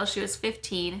married until she was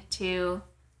 15 to,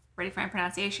 ready for my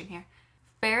pronunciation here,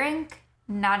 Ferenc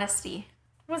Nadasti.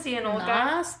 Was he an old guy?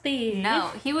 Nasty. No,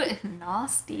 he was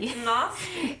nasty.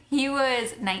 Nasty? He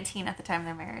was 19 at the time of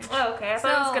their marriage. Oh, okay. I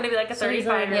thought it was So- going to be like a So he's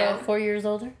like, 35-year-old. 4 years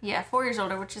older? Yeah, 4 years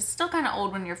older, which is still kind of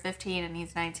old when you're 15 and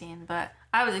he's 19, but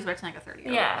I was expecting like a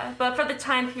 30-year-old. Yeah, but for the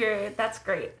time period, that's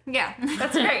great. Yeah.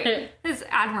 That's great. It's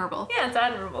admirable. Yeah, it's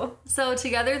admirable. So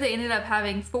together they ended up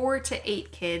having 4 to 8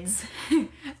 kids.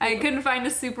 I couldn't find a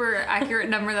super accurate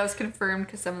number that was confirmed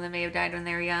because some of them may have died when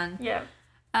they were young. Yeah.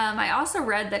 I also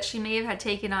read that she may have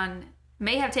taken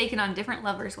on different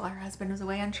lovers while her husband was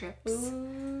away on trips.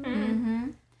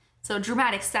 So,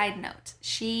 dramatic side note.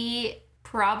 She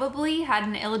probably had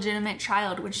an illegitimate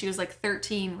child when she was like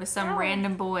 13 with some Oh.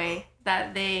 random boy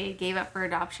that they gave up for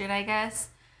adoption, I guess.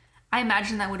 I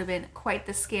imagine that would have been quite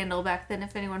the scandal back then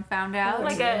if anyone found out.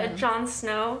 Like a Jon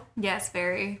Snow. Yes,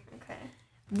 very. Okay.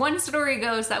 One story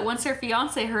goes that once her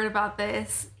fiance heard about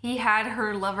this, he had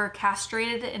her lover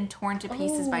castrated and torn to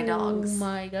pieces by dogs. Oh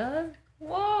my god.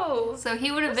 Whoa. So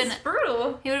he would have This been is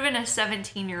brutal. a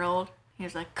 17-year-old. He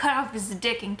was like, cut off his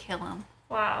dick and kill him.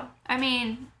 Wow. I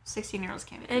mean, 16-year-olds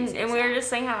can't be And crazy, we were just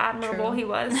saying how admirable True. he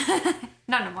was.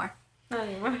 Not anymore. Not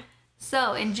anymore.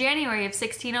 So, in January of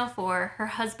 1604, her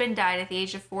husband died at the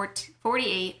age of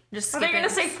 48. Just I thought you were skipping. going to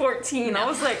say 14. I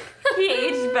was like, he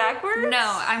aged backwards?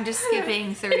 No, I'm just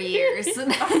skipping 30 years.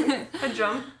 A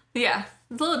jump. Yeah,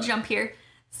 a little jump here.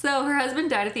 So, her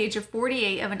husband died at the age of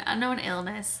 48 of an unknown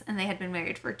illness, and they had been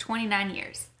married for 29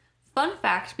 years. Fun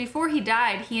fact, before he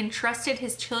died, he entrusted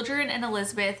his children and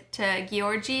Elizabeth to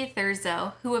Georgie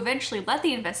Thurzo, who eventually led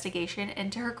the investigation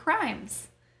into her crimes.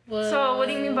 So what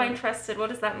do you mean by entrusted? What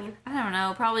does that mean? I don't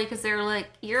know, probably because they were like,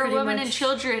 you're Pretty a woman and much-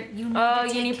 children. You need Oh, to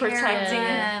you take need care protecting of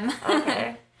it. them.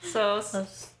 Okay. So it's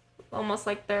That's- almost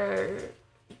like their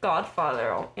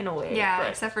godfather in a way. Yeah, but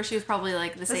except for she was probably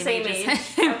like the the same, same age. age. as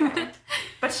him. Okay.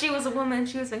 But she was a woman.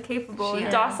 She was incapable She- and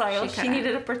yeah, docile. she She kinda-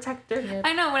 needed a protector. Yeah.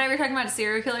 I know, whenever you're talking about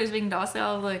serial killers being docile,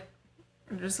 I was like,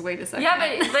 just wait a second.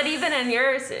 Yeah, but even in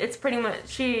yours, it's pretty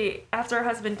much after her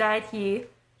husband died, he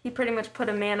pretty much put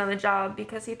a man on the job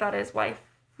because he thought his wife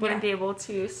wouldn't Yeah. be able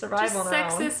to survive just on her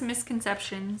own. sexist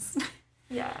misconceptions.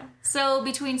 Yeah. So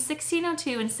between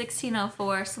 1602 and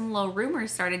 1604, some little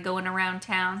rumors started going around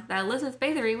town that Elizabeth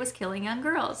Bathory was killing young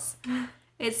girls.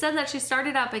 It said that she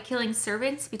started out by killing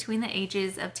servants between the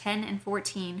ages of 10 and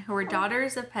 14 who were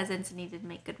daughters of peasants and needed to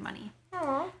make good money.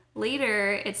 Aw.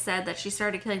 Later, it said that she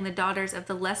started killing the daughters of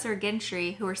the lesser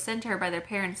gentry who were sent to her by their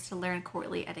parents to learn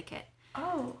courtly etiquette.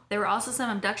 Oh. There were also some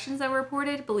abductions that were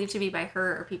reported, believed to be by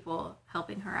her or people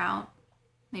helping her out.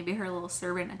 Maybe her little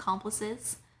servant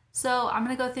accomplices. So I'm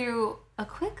going to go through a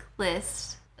quick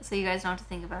list so you guys don't have to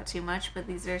think about too much, but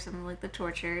these are some of like the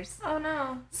tortures. Oh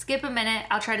no. Skip a minute.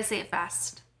 I'll try to say it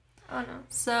fast. Oh no.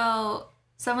 So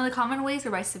some of the common ways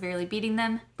were by severely beating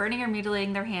them, burning or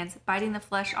mutilating their hands, biting the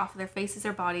flesh off of their faces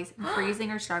or bodies, and freezing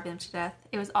or starving them to death.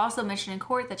 It was also mentioned in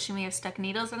court that she may have stuck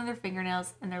needles under their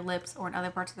fingernails, in their lips, or in other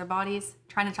parts of their bodies.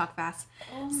 Trying to talk fast.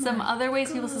 Some other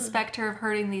ways people suspect her of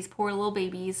hurting these poor little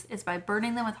babies is by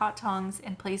burning them with hot tongs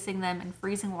and placing them in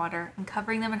freezing water and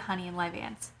covering them in honey and live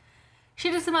ants. She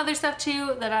did some other stuff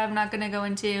too that I'm not going to go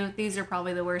into. These are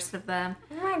probably the worst of them.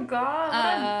 Oh my god.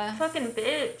 What a fucking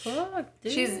bitch. Fuck,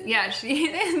 dude. She this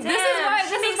is Damn,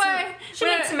 why she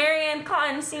makes Marianne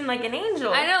Cotton seem like an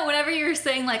angel. I know, whenever you were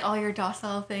saying like all your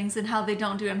docile things and how they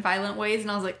don't do it in violent ways, and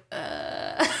I was like,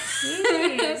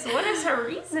 Jeez, what is her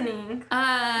reasoning? She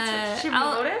have a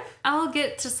motive? I'll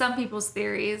get to some people's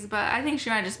theories, but I think she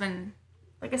might have just been,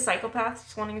 Like a psychopath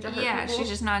just wanting to hurt people? she's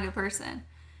just not a good person.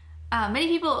 Many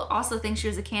people also think she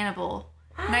was a cannibal,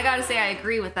 and I gotta say I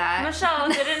agree with that. Michelle,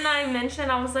 didn't I mention,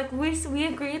 I was like, we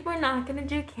agreed we're not gonna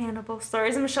do cannibal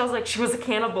stories, and Michelle's like, she was a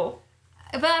cannibal.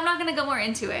 But I'm not gonna go more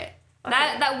into it.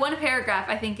 Okay. That one paragraph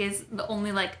I think is the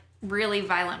only like really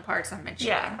violent parts I'm mentioning.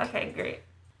 Yeah, okay, great.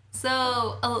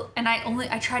 So, and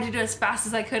I tried to do it as fast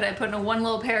as I could. I put in one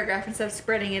little paragraph instead of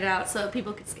spreading it out so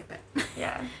people could skip it.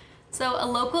 Yeah. So a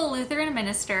local Lutheran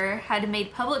minister had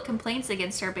made public complaints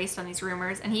against her based on these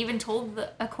rumors, and he even told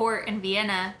a court in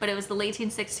Vienna, but it was the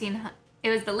 1600s,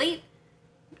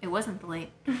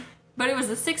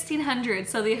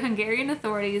 so the Hungarian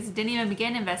authorities didn't even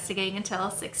begin investigating until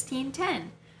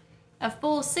 1610, a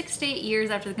full 6 to 8 years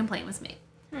after the complaint was made.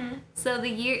 So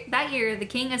that year, the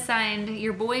king assigned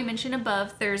your boy mentioned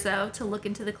above, Thurzo, to look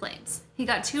into the claims. He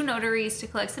got 2 notaries to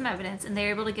collect some evidence, and they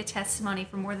were able to get testimony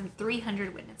from more than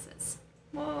 300 witnesses.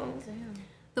 Whoa. Damn.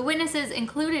 The witnesses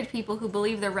included people who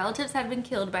believed their relatives had been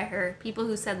killed by her, people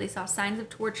who said they saw signs of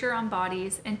torture on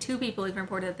bodies, and 2 people even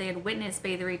reported that they had witnessed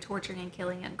Bathory torturing and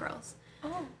killing young girls.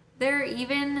 Oh. There are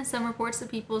even some reports of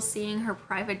people seeing her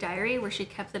private diary where she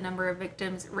kept the number of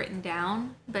victims written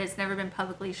down, but it's never been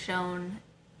publicly shown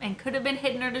and could have been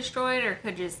hidden or destroyed or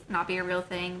could just not be a real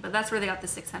thing, but that's where they got the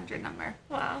 600 number.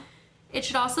 Wow. It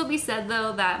should also be said,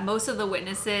 though, that most of the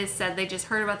witnesses said they just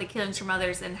heard about the killings from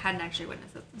others and hadn't actually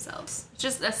witnessed it themselves.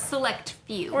 Just a select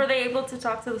few. Were they able to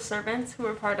talk to the servants who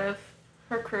were part of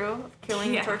her crew of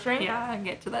killing and torturing? Yeah, I'll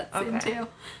get to that soon, Okay. too.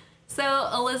 So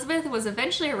Elizabeth was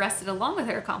eventually arrested along with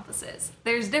her accomplices.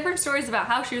 There's different stories about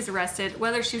how she was arrested,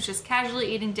 whether she was just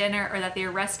casually eating dinner or that the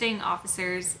arresting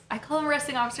officers, I call them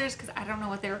arresting officers because I don't know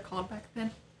what they were called back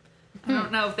then. I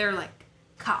don't know if they're like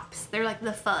cops. They're like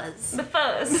the fuzz. The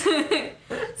fuzz.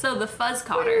 So the fuzz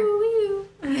caught her.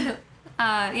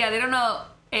 Yeah, they don't know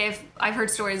if I've heard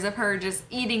stories of her just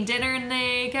eating dinner and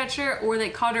they catch her, or they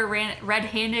caught her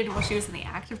red-handed while she was in the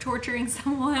act of torturing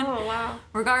someone. Oh, wow.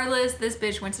 Regardless, this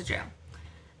bitch went to jail.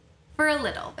 For a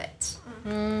little bit.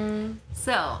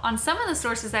 So, on some of the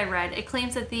sources I read, it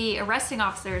claims that the arresting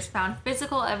officers found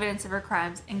physical evidence of her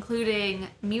crimes, including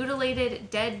mutilated,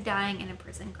 dead, dying, and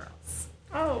imprisoned girls.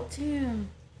 Oh. Damn.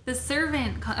 The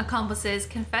servant accomplices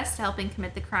confessed to helping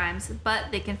commit the crimes, but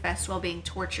they confessed while being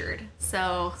tortured.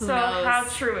 So, who knows? How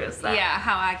true is that? Yeah,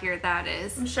 how accurate that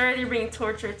is. I'm sure if you're being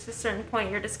tortured to a certain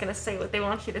point, you're just going to say what they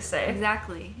want you to say.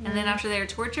 Exactly. And then after they were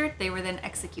tortured, they were then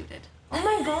executed. Oh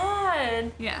my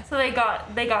god. Yeah. So they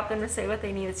got them to say what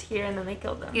they needed to hear, and then they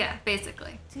killed them. Yeah,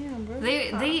 basically. Damn, bro. They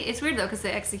it's weird though because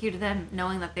they executed them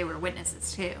knowing that they were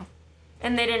witnesses too.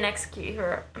 And they didn't execute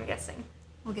her, I'm guessing.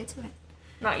 We'll get to it.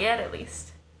 Not yet, at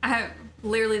least.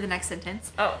 Literally the next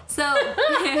sentence. Oh. So,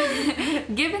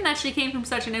 given that she came from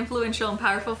such an influential and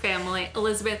powerful family,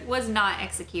 Elizabeth was not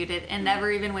executed and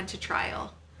never even went to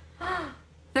trial.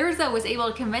 Thurzo was able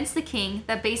to convince the king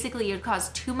that basically it would cause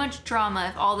too much drama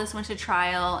if all this went to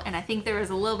trial, and I think there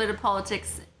was a little bit of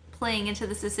politics playing into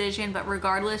this decision, but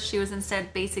regardless, she was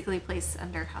instead basically placed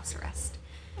under house arrest.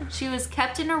 She was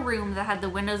kept in a room that had the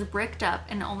windows bricked up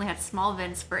and only had small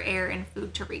vents for air and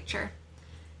food to reach her.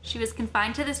 She was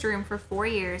confined to this room for 4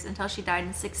 years until she died in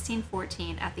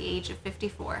 1614 at the age of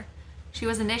 54. She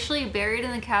was initially buried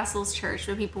in the castle's church,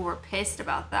 but people were pissed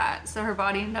about that, so her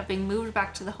body ended up being moved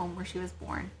back to the home where she was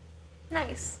born.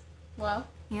 Nice. Wow.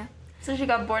 Yeah. So she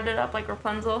got boarded up like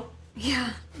Rapunzel.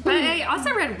 Yeah. But I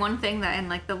also read one thing that in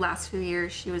like the last few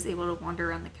years she was able to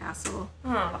wander around the castle.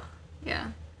 Oh.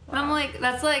 Yeah. And I'm like,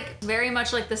 that's like very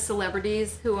much like the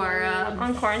celebrities who are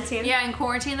On quarantine. yeah, in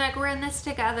quarantine, like we're in this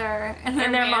together in their,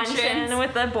 In their mansions. mansion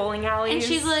with the bowling alleys. And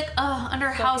she's like, oh, under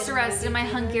house Fucking arrest in my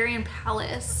movie theater. Hungarian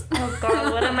palace. oh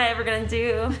god, what am I ever gonna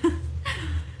do?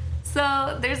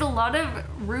 So there's a lot of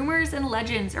rumors and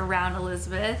legends around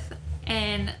Elizabeth,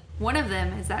 and one of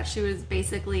them is that she was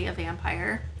basically a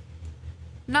vampire.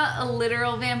 Not a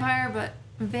literal vampire, but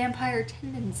vampire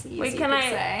tendencies, Wait, you can could I?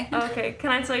 say. Okay, can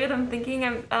I tell you what I'm thinking?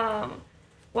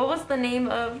 What was the name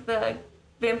of the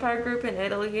vampire group in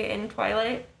Italy in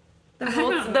Twilight? The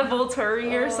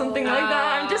Volturi or something like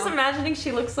that. I'm just imagining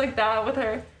she looks like that with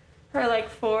her like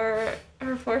four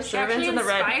servants in the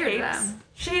red inspired capes. them.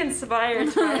 She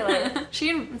inspired Twilight.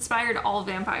 She inspired all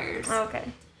vampires. Okay.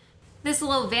 This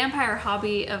little vampire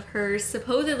hobby of hers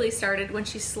supposedly started when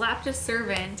she slapped a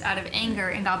servant out of anger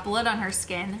and got blood on her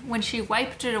skin. When she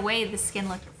wiped it away, the skin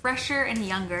looked fresher and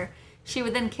younger. She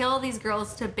would then kill these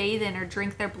girls to bathe in or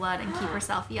drink their blood and keep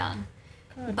herself young.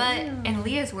 But in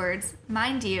Leah's words,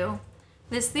 mind you,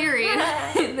 this theory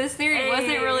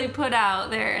wasn't really put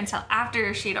out there until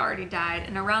after she'd already died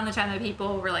and around the time that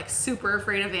people were like super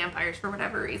afraid of vampires for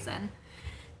whatever reason.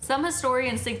 Some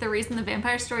historians think the reason the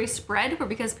vampire story spread were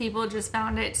because people just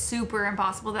found it super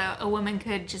impossible that a woman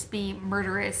could just be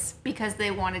murderous because they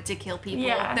wanted to kill people.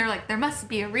 Yeah. They're like, there must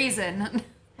be a reason.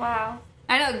 Wow.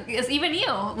 I know, it's even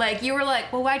you. Like, you were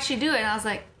like, well, why'd she do it? And I was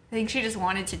like, I think she just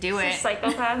wanted to do it. She's a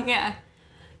psychopath. Yeah.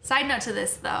 Side note to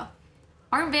this, though.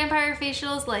 Aren't vampire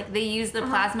facials, like, they use the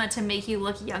plasma to make you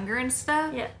look younger and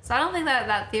stuff? Yeah. So I don't think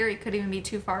that theory could even be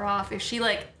too far off. If she,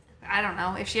 like, I don't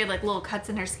know, if she had like little cuts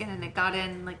in her skin and it got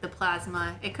in like the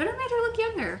plasma, it could have made her look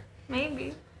younger.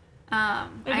 Maybe.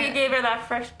 Maybe it gave her that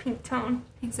fresh pink tone.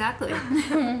 Exactly.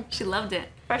 She loved it.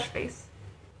 Fresh face.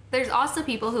 There's also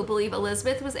people who believe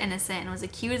Elizabeth was innocent and was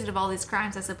accused of all these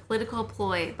crimes as a political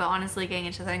ploy, but honestly getting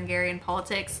into the Hungarian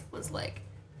politics was like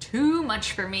too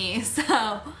much for me,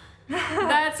 so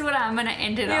that's what I'm gonna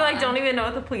end it on. You like don't even know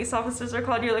what the police officers are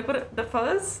called. You're like, what, the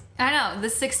fuzz? I know, the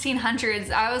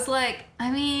 1600s. I was like, I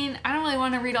mean, I don't really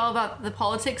want to read all about the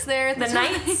politics there at the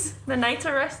time. Knights? The knights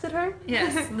arrested her?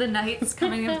 Yes, the knights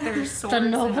coming with their swords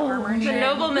and noble- armor. The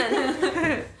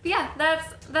noblemen. Yeah,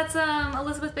 that's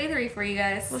Elizabeth Bathory for you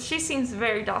guys. Well, she seems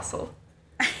very docile.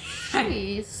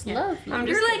 She's lovely. I'm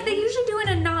You're just like, they usually do it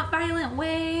in a not violent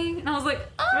way. And I was like,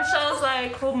 oh. Michelle's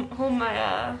like, hold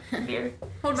my beer.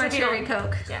 Hold my So if you cherry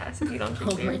don't- Coke. Yeah, so if you don't drink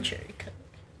Hold beer. my cherry cup.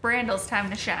 Brandle's time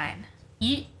to shine.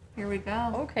 Yeet. Here we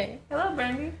go. Okay. Hello,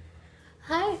 Brandy.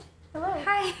 Hi. Hello.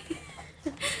 Hi.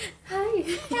 Hi.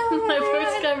 My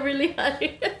voice got really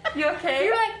high. You okay?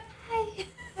 You're like, hi.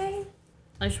 Hey.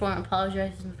 I just want to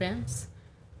apologize in advance.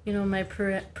 You know, my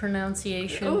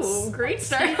pronunciations. Ooh, great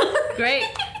start. Great.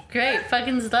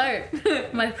 Fucking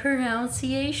start. My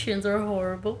pronunciations are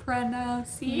horrible.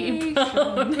 Pronunciation.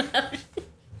 Oh, no.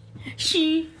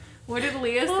 She. What did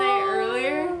Leah say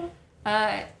earlier?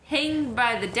 Hang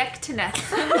by the deck to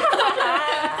nothing.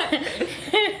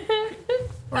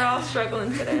 We're all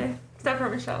struggling today. Except for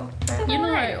Michelle. You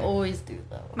know I always do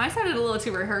though. Mine sounded a little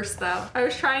too rehearsed though. I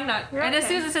was trying not. You're and as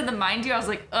okay. soon as I said the mind you, I was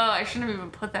like, oh, I shouldn't have even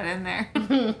put that in there.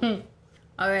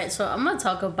 Alright, so I'm gonna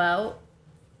talk about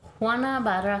Juana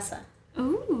Barraza.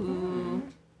 Ooh.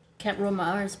 Can't roll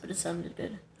my R's, but it sounded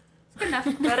good. Good enough.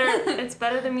 It's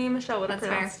better than me and Michelle would have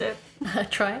That's pronounced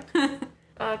it. Try.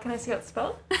 Can I see how it's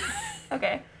spelled?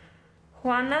 Okay.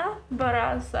 Juana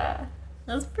Barraza.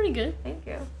 That's pretty good. Thank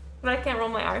you. But I can't roll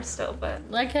my R still, but...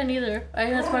 I can't either. I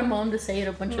asked my mom to say it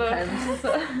a bunch of But- times.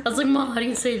 I was like, Mom, how do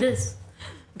you say this?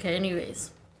 Okay,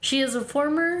 anyways. She is a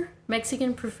former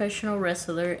Mexican professional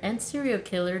wrestler and serial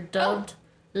killer dubbed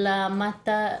La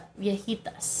Mata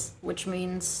Viejitas, which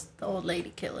means the old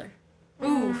lady killer.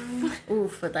 Oof.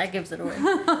 Oof, but that gives it away.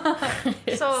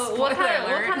 So what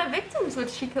Spoiler kind alert. of victims would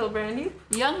she kill, Brandy?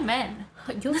 Young men.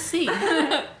 You'll see.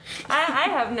 I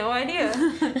have no idea.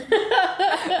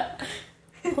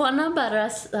 Juana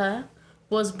Barraza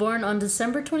was born on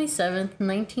December 27th,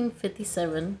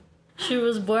 1957. She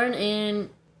was born in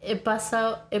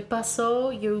Epaso,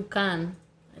 Yucatán.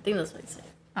 I think that's what you say.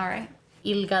 All right.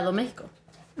 Ilgado, Mexico.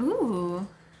 Ooh.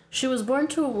 She was born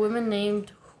to a woman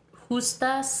named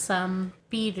Justa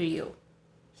Sampirio.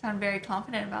 Sound very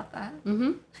confident about that.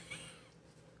 Mm-hmm.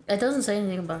 It doesn't say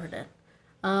anything about her dad.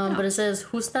 But it says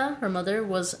Justa, her mother,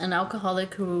 was an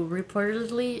alcoholic who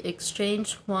reportedly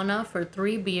exchanged Juana for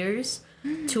 3 beers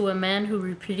to a man who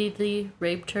repeatedly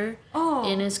raped her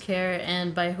in his care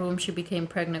and by whom she became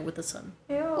pregnant with a son.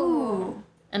 Ew. Ooh.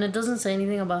 And it doesn't say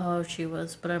anything about how old she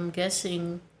was, but I'm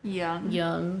guessing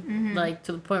young, like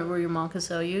to the point where your mom can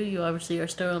sell you. You obviously are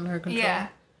still under her control. Yeah.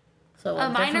 So A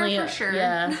minor definitely, for sure.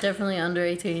 Yeah, definitely under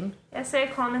 18. I say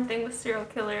a common thing with serial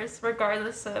killers,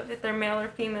 regardless of if they're male or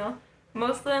female.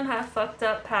 Most of them have fucked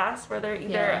up pasts where they're either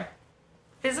Yeah.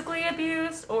 physically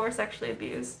abused or sexually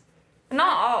abused.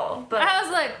 Not all, but I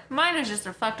was like, mine is just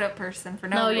a fucked up person for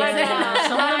no No, reason. yeah,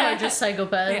 some of them are just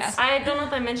psychopaths. Yeah. I don't know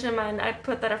if I mentioned mine. I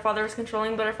put that her father was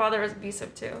controlling, but her father was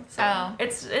abusive too. So Oh.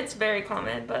 it's very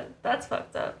common, but that's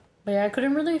fucked up. But yeah, I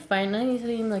couldn't really find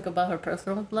anything like about her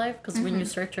personal life because when you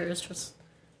search her, it's just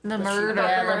The murder.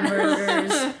 yeah, the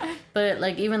murders. But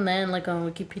like even then, like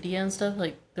on Wikipedia and stuff,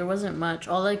 like there wasn't much.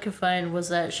 All I could find was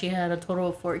that she had a total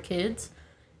of 4 kids,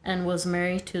 and was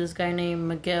married to this guy named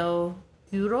Miguel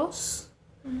Uros,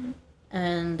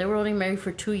 and they were only married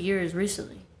for 2 years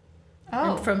recently,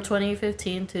 Oh. and from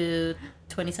 2015 to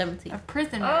 2017. A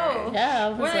prison Oh. marriage. Yeah, I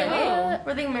was Were they like, what?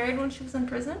 were they married when she was in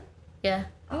prison? Yeah,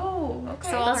 Oh, okay.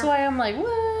 So- that's why I'm like,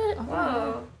 what?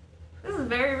 Whoa. This is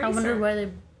very I recent. wonder why they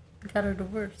got a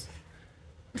divorce.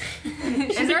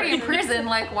 She's already in prison.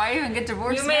 Like, why even get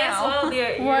divorced You may now?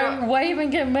 as well. Why even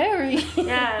get married?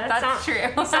 Yeah, that That's true.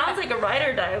 It sounds like a ride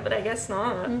or die, but I guess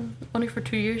not. Only for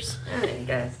 2 years. I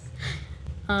guess.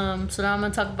 So now I'm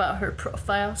gonna talk about her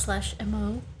profile /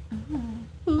 MO.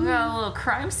 We got a little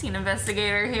crime scene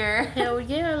investigator here. Hell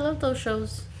yeah, I love those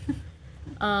shows.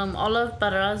 All of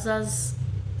Barraza's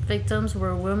victims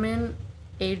were women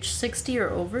aged 60 or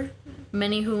over,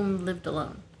 many whom lived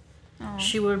alone. Oh.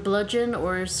 She would bludgeon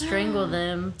or strangle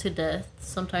them to death,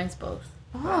 sometimes both.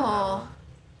 Oh.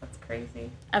 That's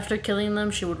crazy. After killing them,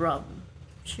 she would rob them.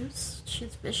 She's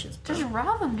vicious, bro. Just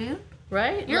rob him, dude.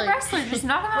 Right? You're a wrestler, just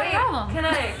knock him out Wait, the problem.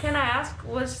 can I ask,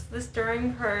 was this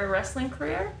during her wrestling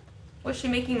career? Was she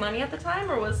making money at the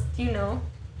time, or do you know?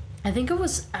 I think it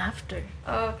was after.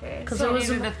 Oh, okay. Because So it was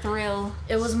needed a thrill.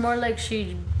 it was more like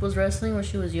she was wrestling when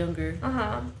she was younger.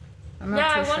 Uh-huh. I'm not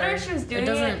Yeah, I too wonder sure. if she was doing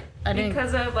doesn't- it I didn't-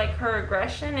 because of like her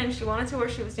aggression and she wanted to, or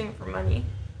she was doing it for money,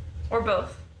 or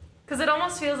both. Because it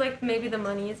almost feels like maybe the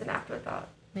money is an afterthought.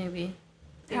 Maybe.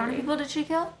 How many people did she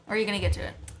kill? Or are you gonna get to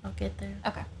it? I'll get there.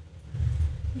 Okay.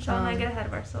 Michelle and I get ahead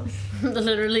of ourselves.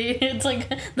 Literally, it's like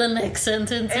the next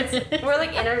sentence. We're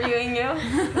like interviewing you.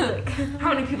 Like,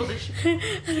 how many people did she? I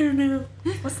don't know.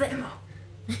 What's the MO?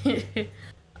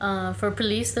 For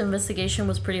police, the investigation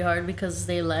was pretty hard because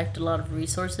they lacked a lot of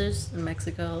resources in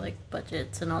Mexico, like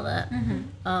budgets and all that.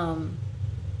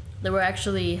 They were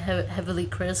actually heavily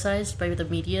criticized by the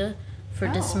media for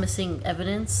Oh. dismissing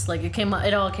evidence. Like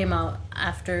it all came out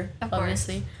after, Of course.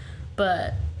 obviously,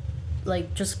 but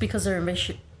like just because they're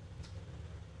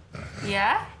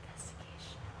Yeah?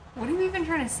 What are you even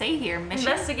trying to say here?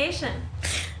 Mission? Investigation.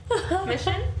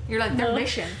 Mission? You're like, their No.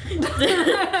 mission.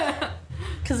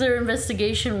 Because their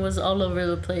investigation was all over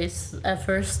the place. At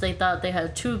first, they thought they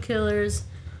had 2 killers,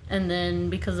 and then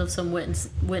because of some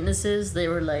witnesses, they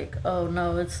were like, "Oh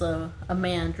no, it's a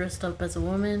man dressed up as a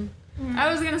woman."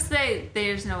 I was gonna say,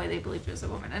 there's no way they believed it was a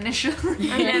woman initially.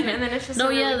 And then it's just No, a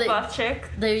really yeah, buff chick.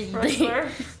 They Wrestler.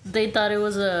 they thought it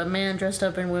was a man dressed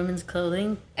up in women's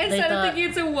clothing. Instead of thinking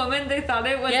it's a woman, they thought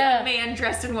it was Yeah. a man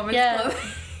dressed in woman's Yeah. clothing.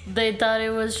 They thought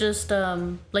it was just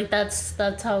like that's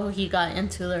how he got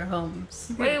into their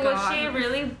homes. Wait, was God. she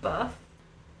really buff?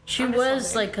 She I'm just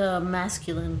was wondering. like a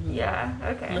masculine Yeah,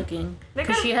 okay. looking They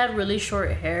because could've- she had really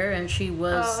short hair and she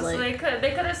was Oh, like so they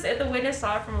could have, if the witness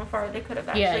saw it from afar, they could have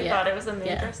actually Yeah, yeah. thought it was a man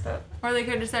Yeah. dressed up. Or they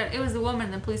could have said it was a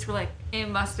woman. The police were like, it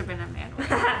must have been a man with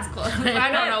women's clothes.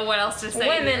 I don't know what else to say.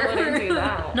 Women here. wouldn't do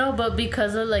that. no, but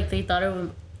because of like they thought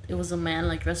it was a man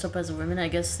like dressed up as a woman. I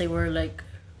guess they were like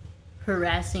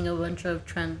harassing a bunch of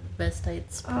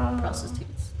transvestites, Oh.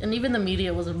 prostitutes, and even the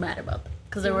media wasn't mad about that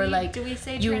because they were like, do we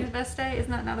say you- transvestite? Isn't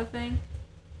that not a thing?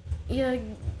 yeah,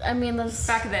 I mean that's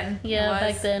Back then. Yeah, it was.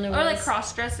 back then it Or like was.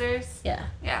 cross dressers. yeah.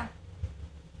 Yeah.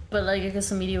 But like I guess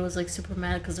the media was like super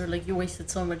mad because they're like you wasted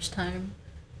so much time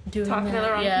doing Talking that. to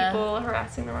the wrong yeah, people,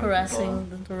 harassing the wrong harassing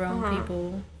people. the wrong Uh-huh.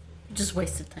 people. You just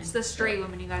wasted time. It's the straight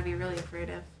woman you gotta be really afraid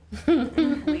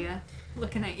of. Leah,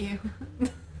 looking at you.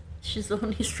 She's the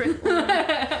only straight one.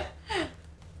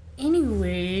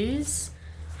 Anyways,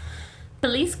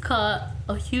 police caught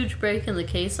a huge break in the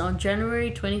case on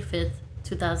January 25th,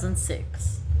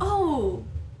 2006. Oh,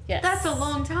 Yes. that's a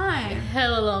long time.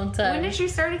 Hella long time. When did she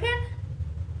start again?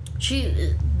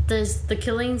 The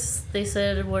killings, they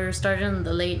said, were started in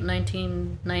the late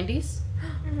 1990s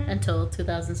until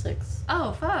 2006.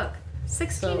 Oh, fuck.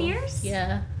 16 So, years?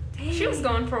 Yeah. Dang. She was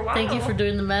going for a while. Thank you for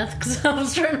doing the math because I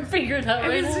was trying to figure it out It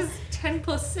right was now. just 10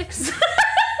 plus 6.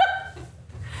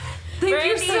 Thank you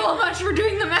Brandy. so much for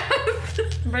doing the math.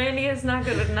 Brandy is not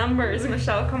good with numbers,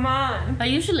 Michelle. Come on. I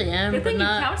usually am, Good but thing you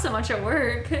not. count so much at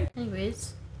work.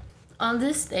 Anyways, on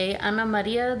this day, Ana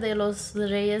Maria de los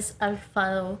Reyes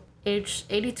Alfaro, aged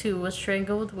 82, was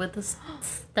strangled with a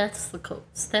stethoscope.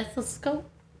 Stethoscope?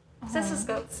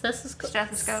 Stethoscope. Stethoscope.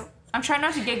 Stethoscope. I'm trying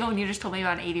not to giggle when you just told me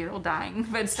about an 80-year-old dying,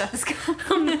 but stethoscope.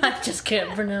 I just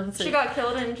can't pronounce it. She got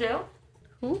killed in jail?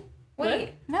 Who?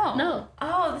 Wait. No. No.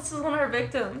 Oh, this is one of her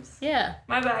victims. Yeah.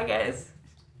 My bad, guys.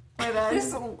 My bad.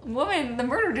 This woman, the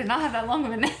murderer did not have that long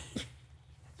of a name.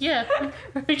 Yeah.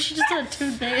 She just had 2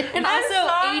 names. And I'm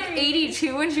also sorry.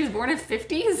 82 when she was born in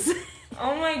 50s.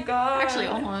 Oh my god. Actually,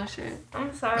 almost shit.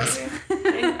 I'm sorry.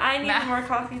 I need Nah. more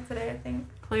coffee today, I think.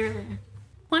 Clearly.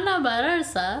 Juana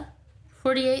Barraza,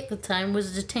 48 at the time,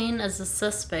 was detained as a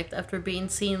suspect after being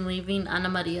seen leaving Ana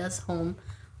Maria's home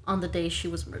on the day she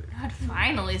was murdered. God,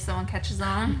 finally someone catches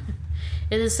on.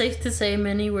 It is safe to say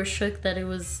many were shook that it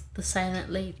was the Silent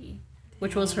Lady,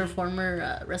 which was her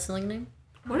former wrestling name.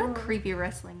 What a creepy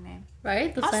wrestling name.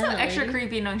 Right? The Also Silent extra Lady.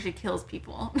 creepy knowing she kills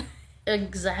people.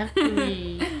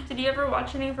 Exactly. Did you ever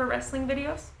watch any of her wrestling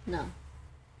videos? No.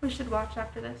 We should watch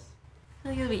after this. I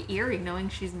think it'll be eerie knowing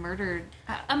she's murdered.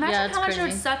 Yeah, Imagine it's how much it would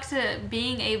crazy. suck to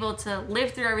being able to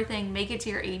live through everything, make it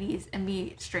to your 80s, and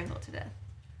be strangled to death.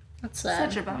 That's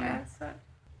sad. Such a bummer. Yeah, so.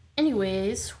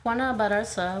 Anyways, Juana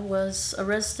Barraza was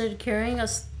arrested carrying a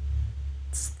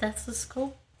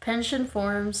stethoscope, pension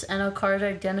forms, and a card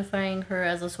identifying her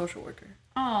as a social worker.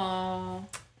 Oh,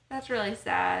 that's really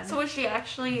sad. So was she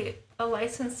actually a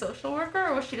licensed social worker,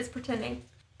 or was she just pretending?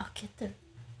 I'll get there.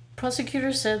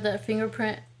 Prosecutors said that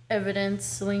fingerprint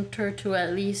evidence linked her to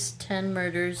at least 10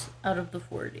 murders out of the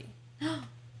 40.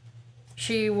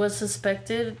 She was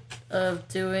suspected of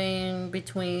doing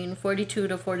between 42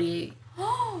 to 48.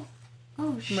 Oh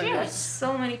shit! Murders.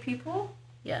 So many people.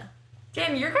 Yeah.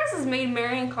 Damn, your guys has made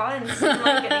Marion Cotton seem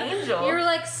like an angel. You were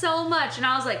like so much, and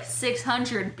I was like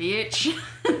 600, bitch.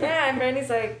 Yeah, and Brandy's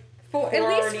like At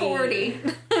least 40.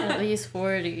 At least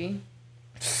 40.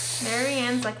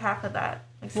 Marianne's like half of that.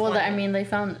 Like Well, 20. I mean, they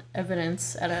found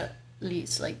evidence at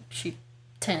least, like,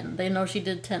 10. They know she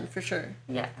did 10 for sure.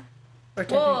 Yeah. Or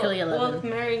technically well,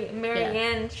 11.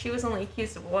 Marianne, she was only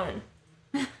accused of 1.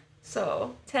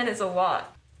 So 10 is a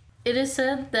lot. It is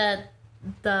said that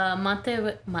the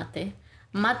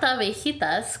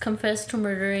Matavejitas confessed to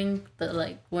murdering the,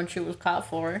 like, one she was caught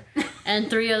for, and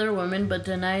 3 other women, but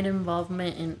denied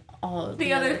involvement in all of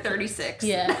The other 36.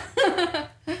 Yeah.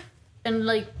 And,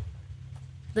 like,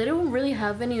 they don't really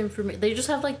have any information. They just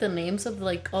have, like, the names of,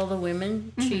 like, all the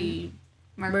women she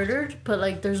murdered, but,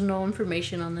 like, there's no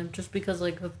information on them just because,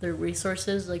 like, of their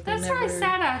resources. Like, they That's never... really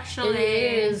sad, actually.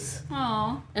 It is.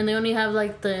 Oh. And they only have,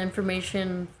 like, the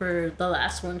information for the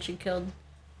last one she killed.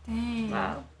 Dang.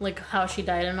 Wow. Like, how she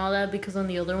died and all that, because on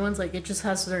the other ones, like, it just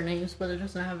has their names, but it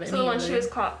doesn't have any So the one other... she was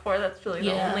caught for, that's really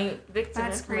the only victim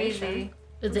That's information. crazy.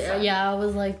 Yeah, I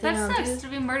was like, That damn, sucks dude. to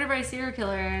be murdered by a serial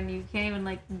killer and you can't even,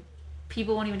 like,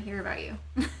 people won't even hear about you.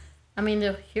 I mean,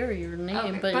 they'll hear your name,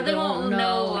 Okay, but they won't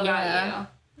know about yeah.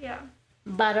 you. Yeah.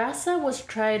 Barraza was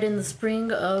tried in the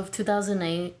spring of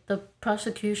 2008. The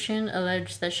prosecution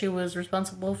alleged that she was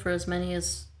responsible for as many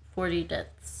as 40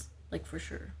 deaths, like, for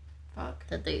sure, Fuck.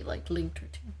 that they, like, linked her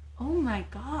to. Oh my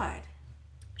god.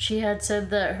 She had said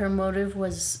that her motive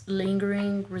was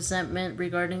lingering resentment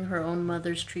regarding her own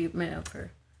mother's treatment of her.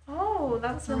 Oh,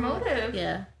 that's her motive.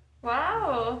 Yeah.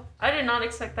 Wow. I did not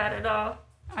expect that at all.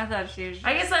 I thought she was just...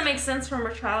 I guess that makes sense from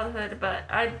her childhood, but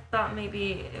I thought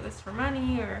maybe it was for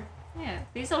money or... Yeah,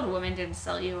 these old women didn't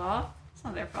sell you off. It's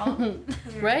not their fault.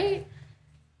 Right?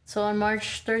 So on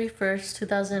March 31st,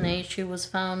 2008, she was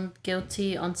found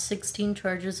guilty on 16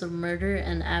 charges of murder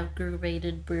and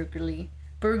aggravated burglary.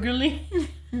 Burglary?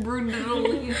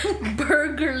 Brutally.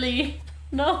 Burglary.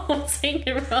 No, I'm saying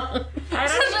it wrong. I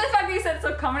Such don't, a fucking sense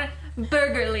of confidence.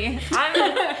 Burglary.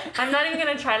 I'm not even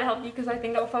gonna try to help you because I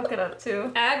think I'll fuck it up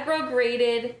too.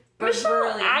 Aggravated Michelle,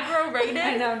 burglary. aggravated?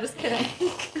 I know, I'm just kidding.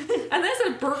 And this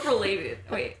is burglary.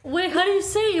 Wait. Wait, how do you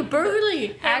say it?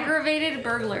 Burglary. Aggravated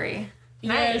burglary.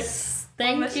 Yes.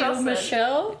 Thank Michelle you, said.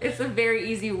 Michelle. It's a very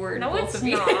easy word. No, both it's of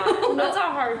you. not. That's a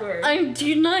hard word. Do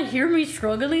you not hear me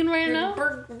struggling right now?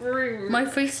 Burglary. My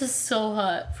face is so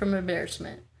hot from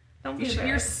embarrassment. Don't be You're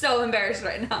embarrassed. so embarrassed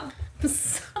right now. I'm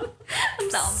so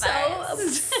So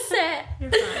upset.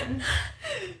 You're fine.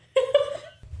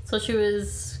 So she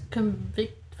was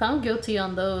found guilty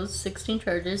on those 16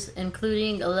 charges,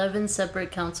 including 11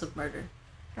 separate counts of murder,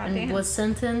 and Goddamn. was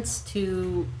sentenced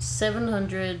to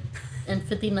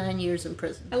 759 years in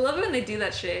prison. I love it when they do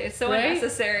that shit. It's so Right?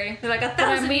 unnecessary. They're like 1,000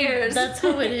 But I mean, years. that's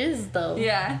how it is, though.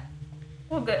 Yeah.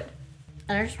 Well, good.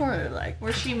 And I just wanted to, like...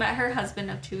 Where she met her husband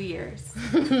of 2 years.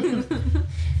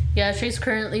 Yeah, she's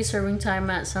currently serving time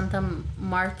at Santa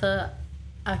Martha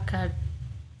Acadilla?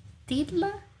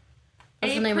 That's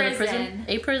A the name of the prison. prison.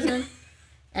 A prison.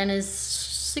 And is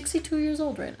 62 years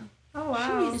old right now. Oh,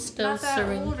 wow. She's still Not that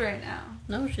serving. old right now.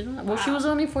 No, she's not. Well, she Wow. was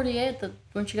only 48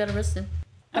 when she got arrested.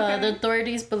 The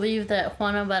authorities believe that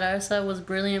Juana Barraza was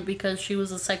brilliant because she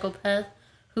was a psychopath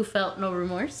who felt no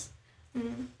remorse.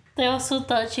 They also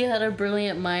thought she had a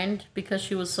brilliant mind because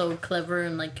she was so clever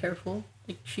and, like, careful.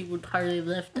 Like, she would hardly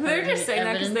lift They're just saying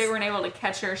that because evidence. they weren't able to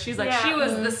catch her. She's like, Yeah. she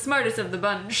was the smartest of the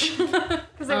bunch.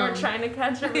 Because they were trying to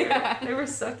catch her. Yeah. They were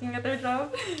sucking at their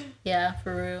job. Yeah,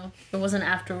 for real. It wasn't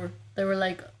afterward. They were,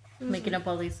 like, making up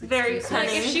all these Very excuses. Like,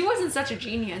 cunning. if she wasn't such a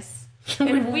genius, we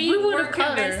and we were would've caught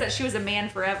convinced her. that she was a man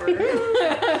forever.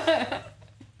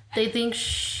 They think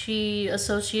she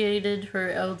associated her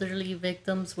elderly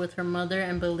victims with her mother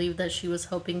and believed that she was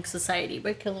helping society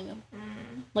by killing them.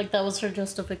 Like, that was her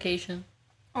justification.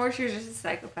 Or she was just a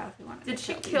psychopath who wanted Did to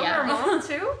she kill kill Yeah. her mom,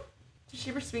 too? Did she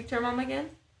ever speak to her mom again?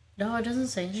 No, it doesn't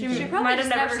say anything. She Probably might have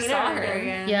just never never seen saw her her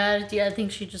again. again. Yeah, I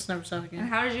think she just never saw it And again.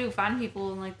 how did you find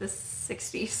people in like the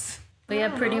 60s? But yeah,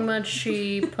 pretty much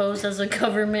she posed as a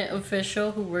government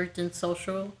official who worked in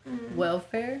social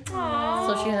welfare. Aww.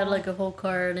 So she had like a whole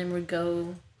card and would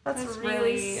go. That's That's really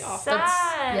really awful.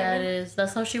 sad. Yeah, it is.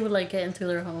 That's how she would like get into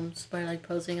their homes, by like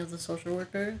posing as a social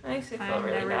worker. That makes me feel I'm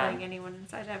really never bad. letting anyone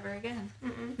inside ever again.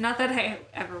 Mm-mm. Not that I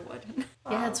ever would.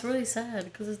 Yeah, it's really sad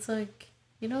because it's like,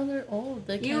 you know, they're old.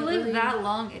 They You can't live really... that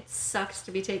long, it sucks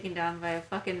to be taken down by a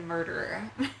fucking murderer.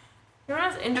 You know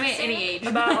what's interesting any age.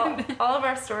 about all of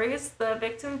our stories? The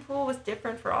victim pool was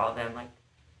different for all of them. Like,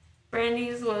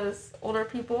 Brandy's was older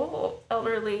people,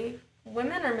 elderly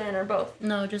women or men or both?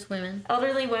 No, just women.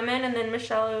 Elderly women, and then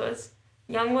Michelle, it was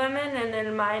young women, and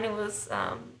then mine, it was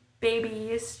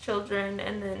babies, children,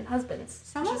 and then husbands.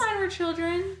 Some of mine were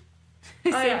children.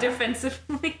 I say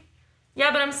defensively.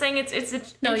 Yeah, but I'm saying it's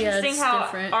interesting how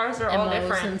different. ours are all MOs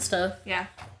different. and stuff. Yeah.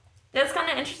 That's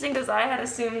kind of interesting because I had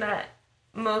assumed that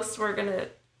most were going to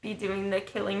be doing the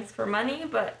killings for money,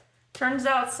 but turns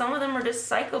out some of them are just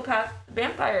psychopath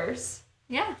vampires.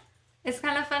 Yeah. It's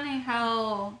kind of funny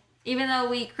how, even though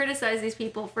we criticize these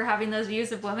people for having those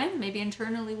views of women, maybe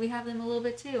internally we have them a little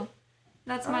bit too.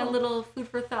 That's my little food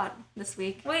for thought this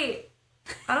week. Wait,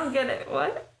 I don't get it.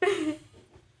 What? You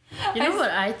know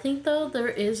what I think, though? There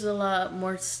is a lot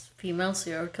more female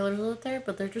serial killers out there,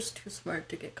 but they're just too smart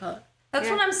to get caught. That's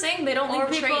what I'm saying. They don't leave a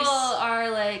trace. People are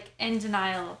like in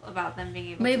denial about them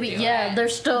being able to do it.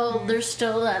 There's still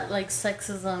that like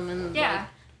sexism and like,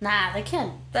 nah, they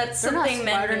can't. That's they're something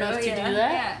not smart men enough do, to do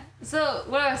that. Yeah. So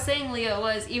what I was saying, Leah,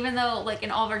 was even though like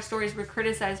in all of our stories we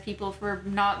criticize people for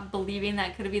not believing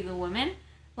that could be the woman,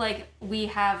 like we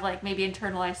have like maybe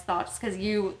internalized thoughts because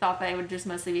you thought that it would just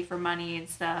mostly be for money and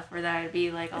stuff, or that it'd be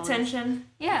like all attention.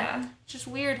 Yeah. It's just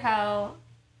weird how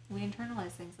we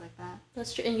internalize things like that.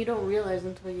 That's true, and you don't realize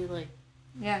until you like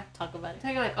talk about it.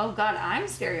 Until you're like, oh god, I'm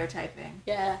stereotyping.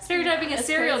 Yeah. Stereotyping a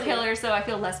serial killer, so I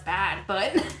feel less bad,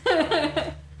 but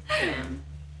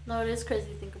no, it is crazy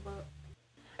to think about.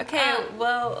 Okay,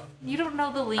 well, you don't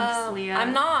know the links, Leah.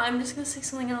 I'm not. I'm just gonna say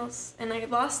something else, and I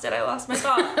lost it. I lost my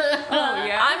thought. Oh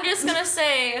yeah. I'm just gonna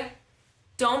say,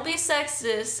 don't be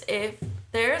sexist. If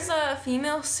there's a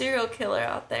female serial killer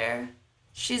out there,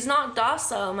 she's not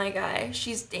docile, my guy.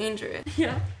 She's dangerous.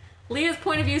 Yeah. Leah's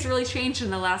point of views really changed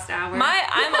in the last hour.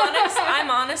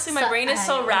 I'm honestly, my brain is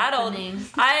so rattled. Opening.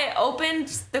 I opened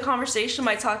the conversation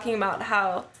by talking about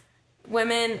how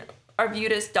women are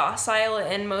viewed as docile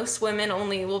and most women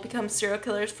only will become serial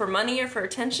killers for money or for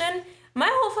attention. My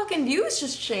whole fucking view has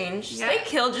just changed. Yeah. They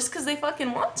kill just because they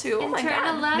fucking want to. Oh my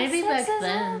god. Maybe back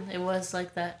then it was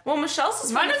like that. Well, Michelle's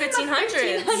was from the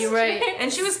 1500s. You're right.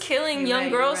 And she was killing young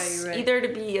girls either to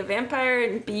be a vampire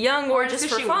and be young or just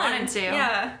for fun. Wanted to.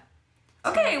 Yeah.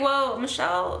 Okay, well,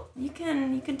 Michelle, you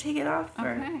can take it off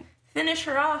or finish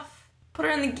her off. Put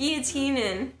her in the guillotine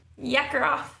and yak her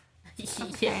off.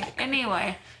 Okay.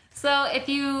 Anyway, so if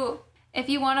you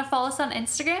want to follow us on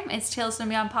Instagram, it's Tales from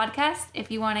Beyond Podcast. If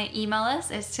you want to email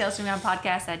us, it's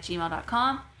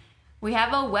talesfrombeyondpodcast@gmail.com. We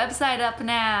have a website up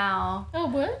now. Oh,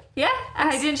 what? Yeah,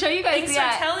 I didn't show you guys yet.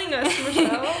 Thanks for telling us,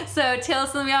 Michelle. So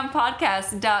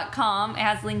talesfrombeyondpodcast.com. It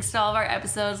has links to all of our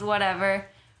episodes, whatever.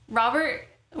 Robert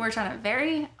worked on it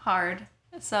very hard.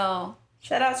 So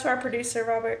shout out to our producer,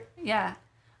 Robert. Yeah.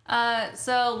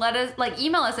 So let us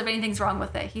email us if anything's wrong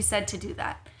with it. He said to do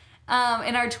that.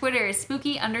 And our Twitter is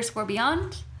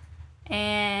spooky_beyond.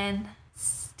 And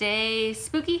stay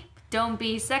spooky. Don't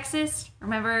be sexist.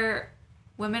 Remember,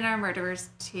 women are murderers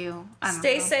too.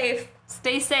 Stay safe.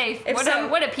 Stay safe.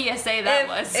 What a PSA that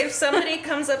was. If somebody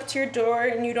comes up to your door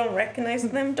and you don't recognize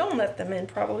them, don't let them in,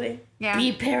 probably. Yeah.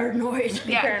 Be paranoid.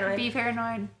 Be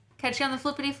paranoid. Catch you on the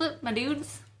flippity flip, my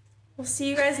dudes. We'll see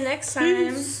you guys next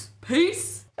time.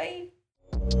 Peace. Bye.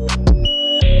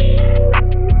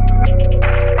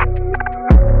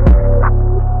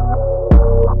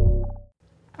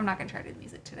 I'm not going to try to do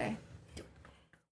music today.